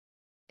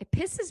 It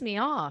pisses me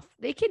off.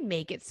 They can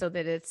make it so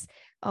that it's,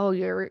 oh,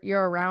 you're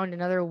around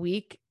another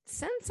week.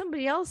 Send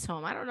somebody else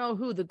home. I don't know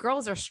who. The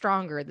girls are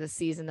stronger this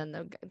season than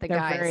the They're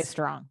guys. Very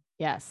strong.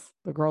 Yes,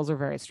 the girls are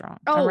very strong.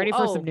 I'm ready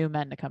for some new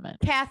men to come in.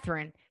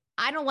 Catherine.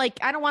 I don't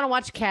want to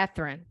watch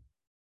Catherine.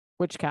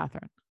 Which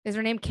Catherine? Is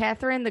her name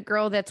Catherine? The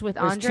girl that's with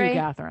There's Andre? two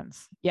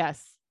Catherines.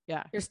 Yes.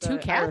 Yeah. There's two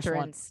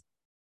Catherines.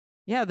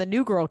 Yeah, the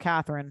new girl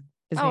Catherine.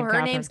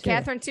 Her name's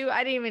Catherine too.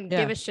 I didn't even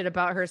give a shit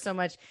about her so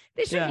much.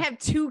 They shouldn't have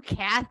two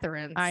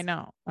Catherines. I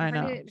know.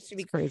 It should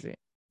be crazy.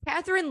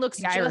 Catherine looks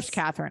just Irish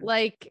Catherine,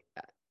 like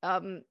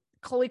Khloe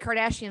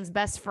Kardashian's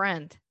best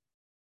friend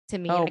to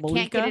me. Oh, I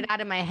can't get it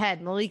out of my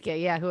head. Malika,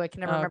 who I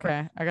can never remember.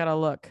 Okay, I gotta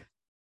look.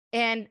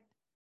 And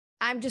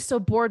I'm just so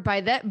bored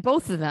by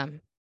both of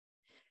them.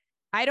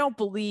 I don't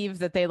believe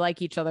that they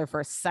like each other for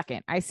a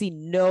second. I see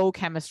no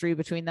chemistry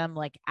between them,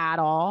 like at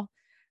all.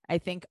 I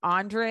think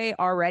Andre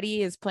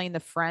already is playing the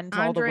friend to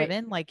all the Andre-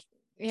 women. Like,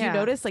 do you Yeah.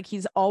 notice like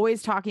he's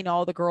always talking to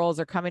all the girls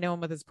or coming to him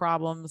with his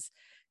problems?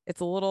 It's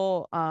a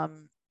little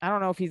I don't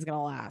know if he's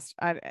gonna last.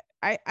 I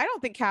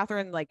don't think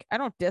Catherine, like, I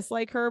don't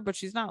dislike her, but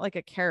she's not like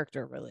a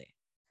character really.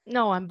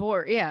 No, I'm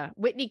bored. Yeah.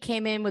 Whitney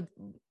came in with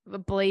a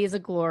blaze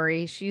of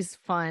glory. She's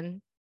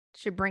fun.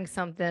 She brings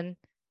something.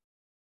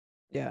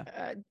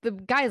 Yeah. The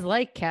guys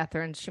like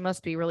Catherine. She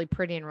must be really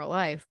pretty in real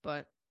life,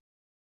 but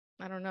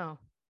I don't know.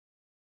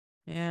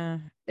 Yeah.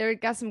 They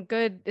got some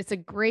good. It's a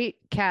great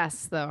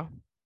cast, though.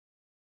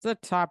 It's a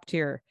top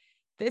tier.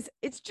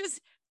 It's just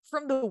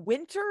from the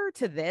winter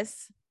to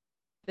this,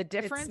 the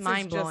difference is just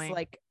mind-blowing.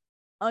 like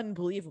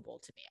unbelievable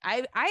to me.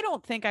 I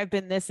don't think I've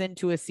been this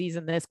into a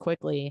season this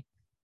quickly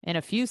in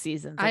a few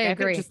seasons. Like, I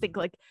agree. just think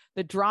like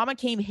the drama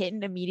came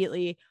hitting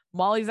immediately.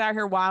 Molly's out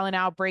here wilding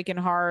out, breaking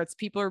hearts.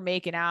 People are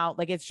making out.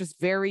 Like, it's just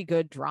very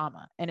good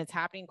drama, and it's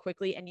happening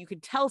quickly. And you can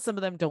tell some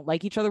of them don't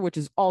like each other, which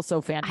is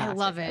also fantastic.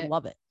 love it. I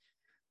love it.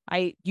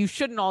 You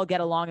shouldn't all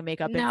get along and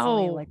make up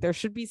instantly. No. Like, there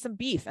should be some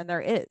beef, and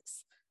there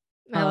is.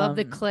 I love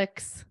the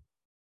clicks.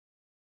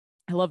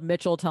 I love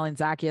Mitchell telling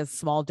Zach he has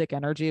small dick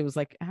energy. It was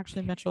like,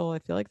 actually, Mitchell, I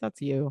feel like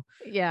that's you.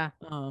 Yeah.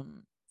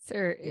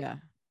 Sir, Yeah.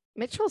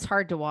 Mitchell's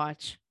hard to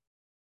watch.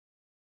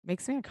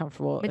 Makes me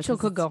uncomfortable. Mitchell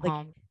because could go it's, like,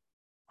 home.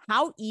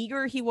 how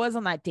eager he was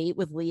on that date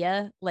with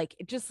Leah. Like,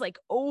 just like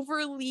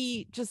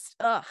overly,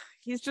 just,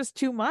 he's just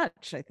too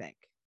much, I think.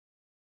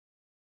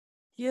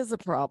 He has a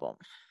problem.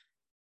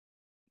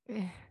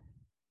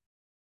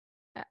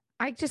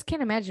 I just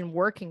can't imagine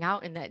working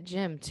out in that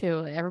gym too.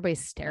 Like,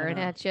 everybody's staring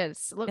know. at you.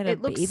 In a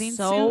It looks bathing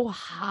so suit?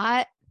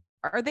 hot.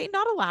 Are they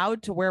not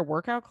allowed to wear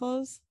workout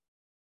clothes?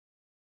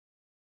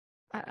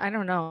 I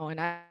don't know. And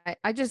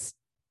I just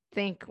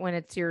think when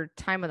it's your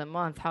time of the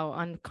month, how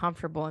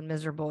uncomfortable and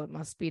miserable it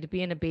must be to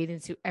be in a bathing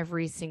suit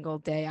every single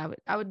day.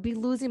 I would be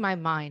losing my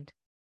mind.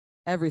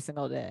 Every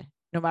single day,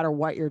 no matter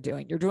what you're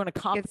doing. You're doing a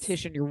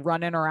competition. You're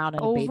running around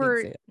in a bathing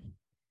suit.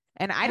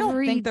 And I don't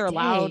every think they're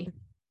allowed day.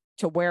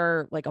 to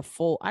wear like a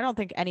full, I don't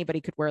think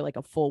anybody could wear like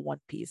a full one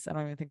piece. I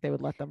don't even think they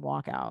would let them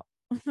walk out.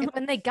 And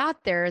when they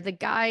got there, the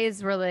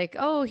guys were like,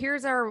 "Oh,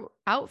 here's our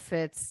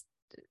outfits."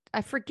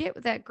 I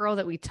forget that girl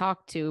that we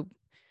talked to.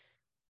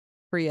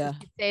 Priya.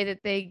 Did she say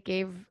that they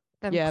gave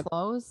them Yeah.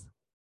 clothes?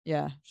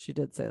 Yeah, she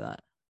did say that.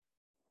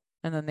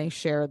 And then they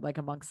shared like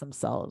amongst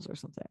themselves or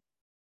something.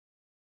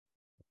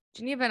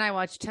 Geneva and I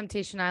watched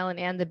Temptation Island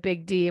and The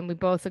Big D, and we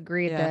both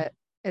agreed Yeah. that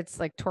it's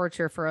like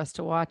torture for us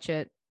to watch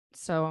it.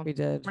 So We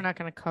did. we're not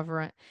going to cover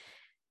it.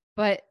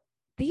 But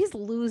these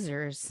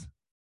losers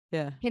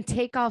Yeah, can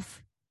take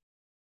off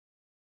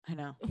I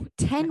know.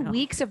 10 know.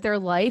 weeks of their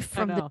life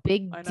I from the know.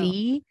 Big I know.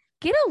 D.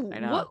 I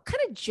know. What kind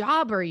of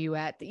job are you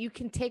at that you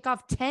can take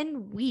off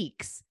 10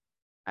 weeks?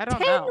 I don't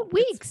 10 know.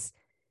 weeks.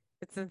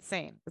 It's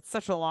insane. It's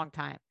such a long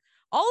time.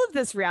 All of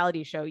this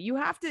reality show, you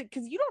have to,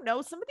 because you don't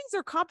know, some of these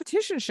are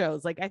competition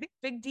shows. Like, I think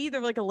Big D,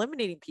 they're like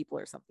eliminating people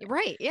or something.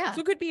 Right. Yeah.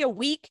 So it could be a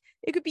week.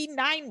 It could be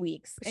 9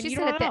 weeks. And She you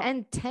said don't at the know.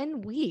 end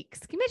 10 weeks.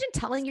 Can you imagine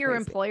telling It's your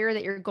crazy. employer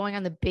that you're going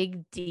on the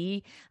Big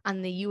D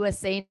on the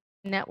USA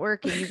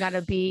network and you got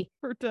to be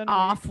For 10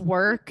 off weeks.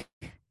 work?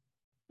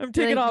 I'm Be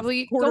taking like, off "Well,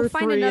 you quarter go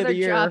find 3 of another the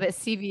year. job at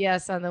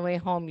CVS on the way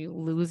home, you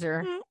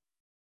loser."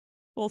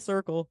 Full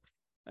circle.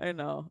 I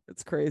know.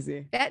 It's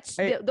crazy.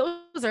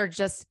 Those are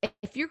just,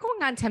 if you're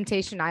going on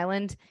Temptation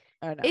Island,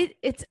 I know.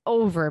 it's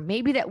over.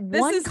 Maybe that This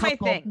one is my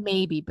couple, thing.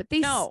 maybe, but they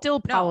No, still no.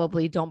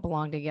 probably don't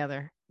belong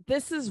together.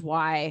 This is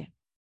why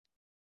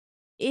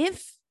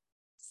if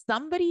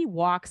somebody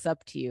walks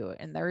up to you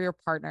and they're your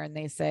partner and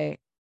they say,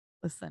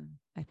 "Listen,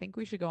 I think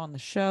we should go on the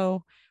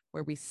show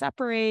where we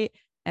separate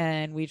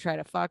and we try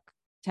to fuck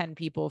 10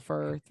 people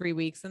for 3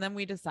 weeks and then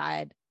we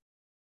decide,"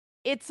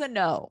 it's a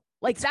no.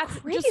 Like, that's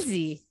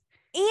Crazy. Just,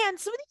 and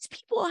some of these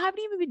people haven't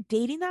even been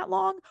dating that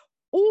long,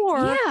 or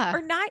Yeah.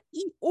 are not,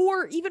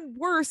 or even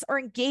worse, are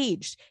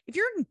engaged. If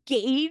you're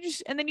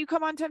engaged and then you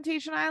come on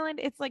Temptation Island,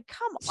 it's like,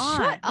 come on,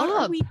 Shut what are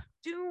up. we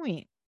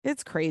doing?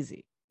 It's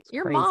crazy. It's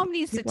Your crazy. mom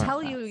needs to People are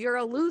tell you nuts. you're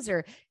a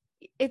loser.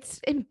 It's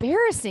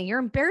embarrassing. You're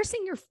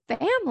embarrassing your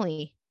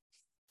family.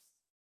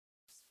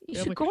 You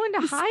should go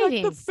into Respect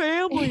hiding. the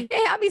family.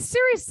 Yeah, I mean,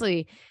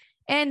 seriously.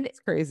 And It's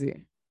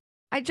crazy.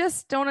 I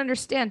just don't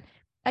understand.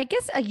 I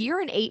guess a year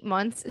and 8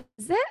 months,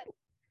 is that,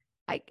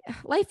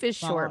 life is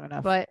Not short, long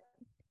enough. but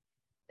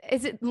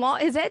is it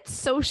long? Is that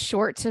so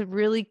short to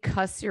really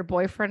cuss your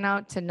boyfriend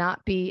out to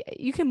not be,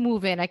 you can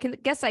move in. I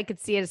guess I could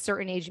see at a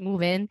certain age,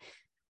 move in,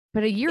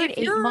 but a year If and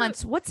 8 you're-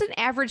 months, what's an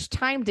average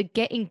time to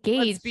get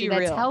engaged be that's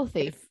real.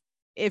 healthy?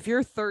 If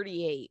you're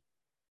 38,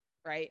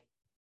 right,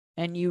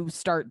 and you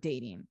start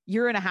dating,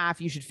 year and a half,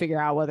 you should figure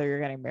out whether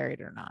you're getting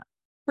married or not.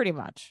 Pretty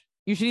much.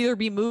 You should either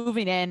be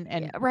moving in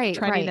and Yeah, right,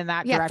 trending right. in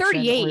that Yeah, direction.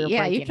 38. Or you're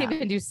Yeah, you breaking can up.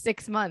 even do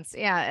 6 months.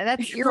 Yeah,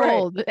 that's you're Right.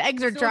 old. The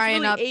eggs are So it's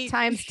drying really up. age-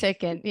 Time's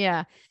ticking.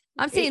 Yeah,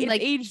 I'm saying It's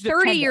like age 30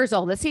 dependent. years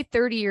old. Let's say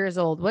 30 years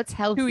old. What's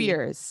healthy? 2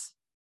 years.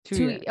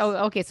 2 years.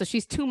 Oh, okay. So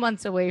she's 2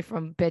 months away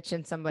from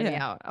bitching somebody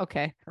Yeah. out.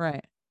 Okay.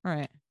 Right.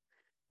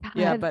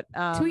 Yeah, God,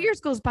 but 2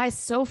 years goes by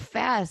so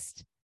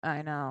fast.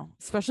 I know,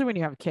 especially when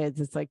you have kids.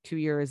 It's like 2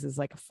 years is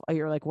like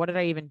you're like, what did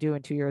I even do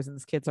in 2 years? And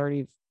this kid's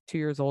already 2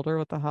 years older.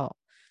 What the hell?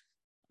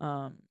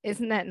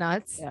 Isn't that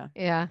nuts? Yeah,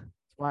 Yeah.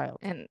 it's wild.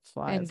 And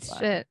It's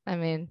shit. I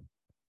mean,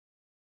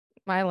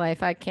 my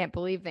life, I can't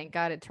believe, thank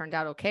God it turned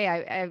out okay.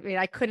 I mean,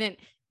 I couldn't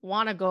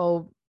want to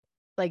go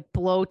like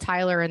blow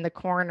Tyler in the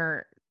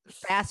corner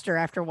faster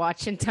after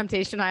watching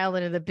Temptation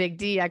Island and the Big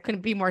D. I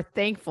couldn't be more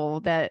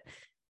thankful that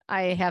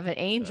I have an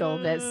angel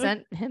that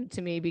sent him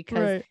to me,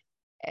 because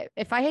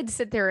if I had to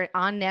sit there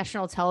on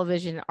national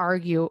television and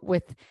argue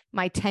with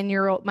my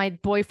 10-year-old, my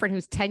boyfriend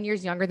who's 10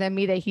 years younger than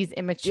me, that he's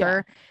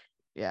immature.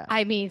 Yeah.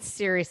 I mean,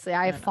 seriously,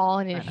 I've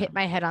fallen and hit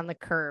my head on the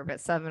curb at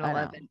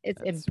 7-Eleven.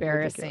 It's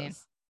embarrassing.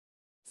 Ridiculous.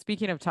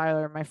 Speaking of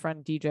Tyler, my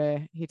friend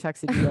DJ, he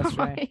texted you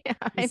yesterday.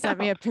 He sent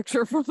me a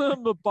picture from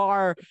the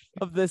bar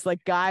of this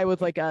like guy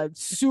with like a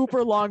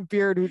super long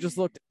beard who just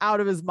looked out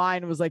of his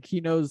mind and was like, he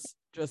knows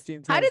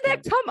Justine's How did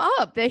husband. that come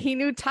up that he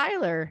knew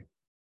Tyler?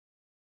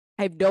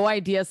 I have no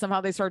idea. Somehow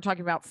they started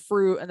talking about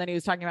fruit, and then he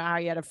was talking about how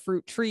he had a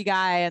fruit tree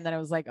guy, and then it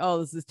was like, oh,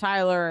 this is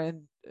Tyler.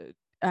 And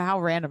how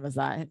random is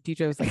that? And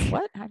DJ was like,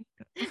 what? How do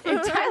you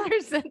And Tyler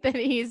said that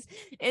he's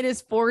in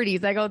his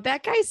 40s. I go,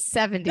 that guy's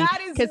 70.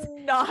 That is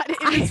not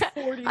in his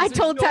 40s. I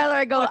told Tyler,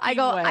 I go,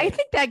 way. I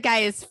think that guy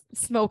is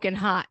smoking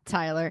hot,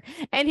 Tyler.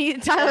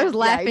 And Tyler's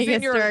laughing he's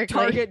in your hysterically.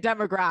 target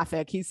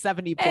demographic. He's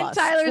 70 plus. And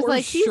Tyler's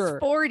like, sure.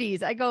 he's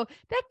 40s. I go,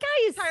 that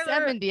guy is Tyler,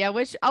 70. I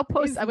wish I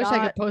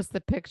could post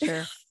the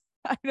picture.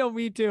 I know,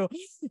 me too.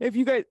 If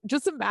you guys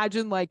just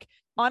imagine, like,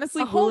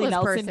 honestly, A Willie homeless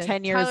Nelson person.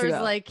 10 years Tyler's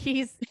ago. like,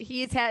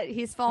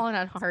 he's fallen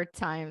on hard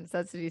times.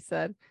 That's what he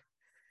said.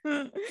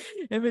 Him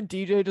and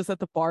DJ just at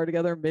the bar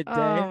together midday.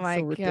 Oh my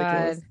so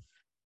ridiculous. God.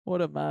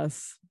 What a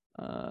mess.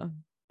 I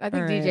think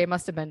all DJ right.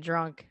 must have been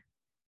drunk.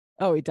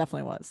 Oh, he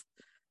definitely was.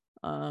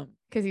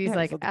 Because he's yeah,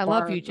 like, so the I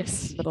love bar you, in the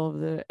just middle of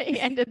the he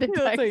ended the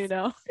That's how you text.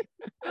 know.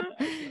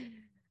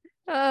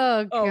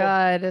 Oh Oh,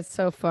 God, it's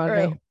so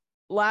funny. All right.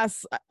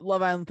 Last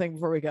Love Island thing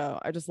before we go.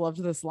 I just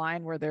loved this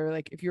line where they're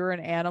like, if you were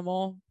an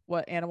animal,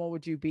 what animal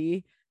would you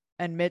be?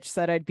 And Mitch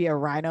said I'd be a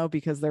rhino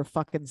because they're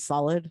fucking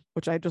solid,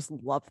 which I just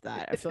love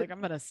that. I feel like I'm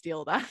gonna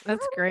steal that.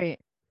 That's great.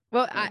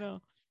 Well, I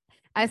know.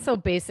 I'm so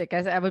basic.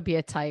 I would be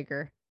a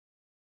tiger.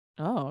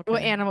 Oh, okay.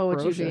 What animal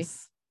would you be?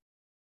 Ferocious.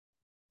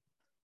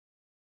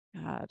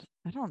 God,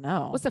 I don't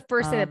know. What's the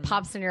first thing that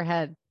pops in your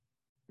head?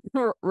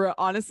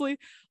 Honestly,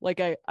 like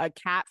a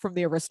cat from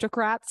the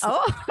Aristocrats.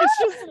 Oh, It's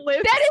just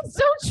lives, that is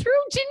so true,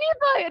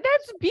 Geneva.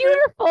 That's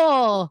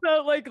beautiful.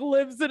 that like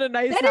lives in a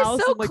nice That is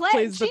house so and like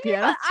plays the Geneva,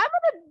 piano. I'm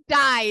gonna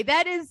die.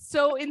 That is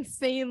so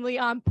insanely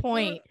on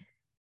point.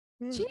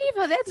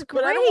 Geneva, that's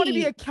great. But I don't want to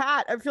be a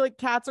cat. I feel like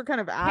cats are kind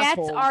of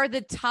assholes. Cats are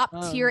the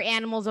top tier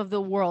animals of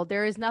the world.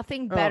 There is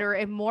nothing better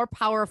and more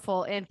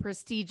powerful and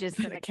prestigious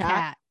than a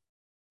cat.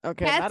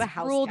 Okay, Cats not a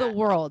house rule cat. the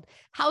world.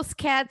 House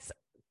cats,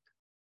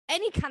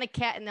 any kind of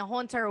cat in the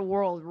whole entire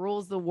world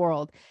rules the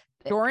world.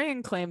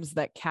 Dorian claims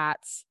that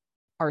cats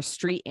are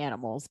street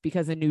animals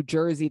because in New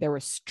Jersey there were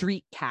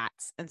street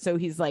cats, and so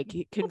he's like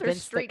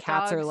convinced that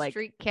cats are like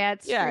street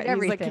cats. yeah, street he's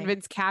everything. like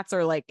convinced cats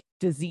are like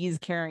disease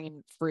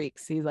carrying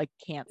freaks. He's like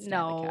can't stand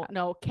a cat.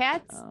 No,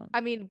 cats.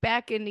 I mean,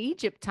 back in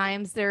Egypt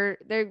times, they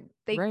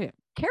Right.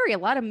 carry a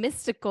lot of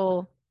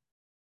mystical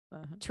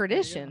There you go.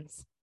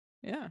 traditions.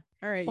 Yeah.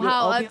 All right.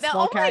 Wow, I'll be a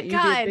small oh my cat. You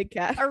God. be a big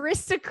cat.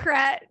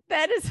 Aristocrat.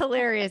 That is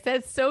hilarious.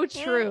 That's so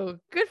true.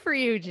 Good for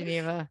you,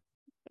 Geneva.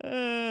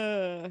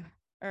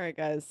 All right,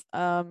 guys.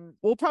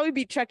 We'll probably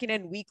be checking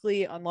in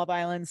weekly on Love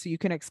Island, so you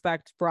can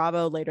expect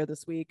Bravo later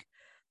this week.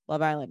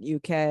 Love Island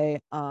UK.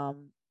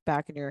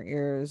 Back in your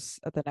ears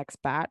at the next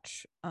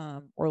batch.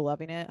 We're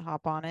loving it.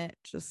 Hop on it.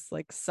 Just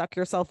like suck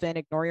yourself in.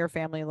 Ignore your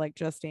family like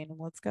Justine, and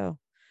let's go.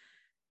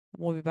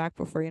 We'll be back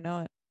before you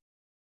know it.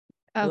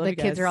 Oh, love the you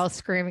kids are guys. all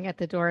screaming at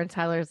the door, and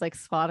Tyler's like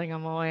swatting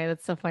them away.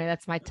 That's so funny.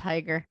 That's my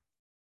tiger.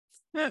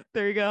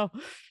 There you go.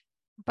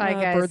 Bye,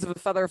 guys. Birds of a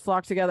feather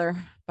flock together.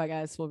 Bye,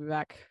 guys. We'll be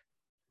back.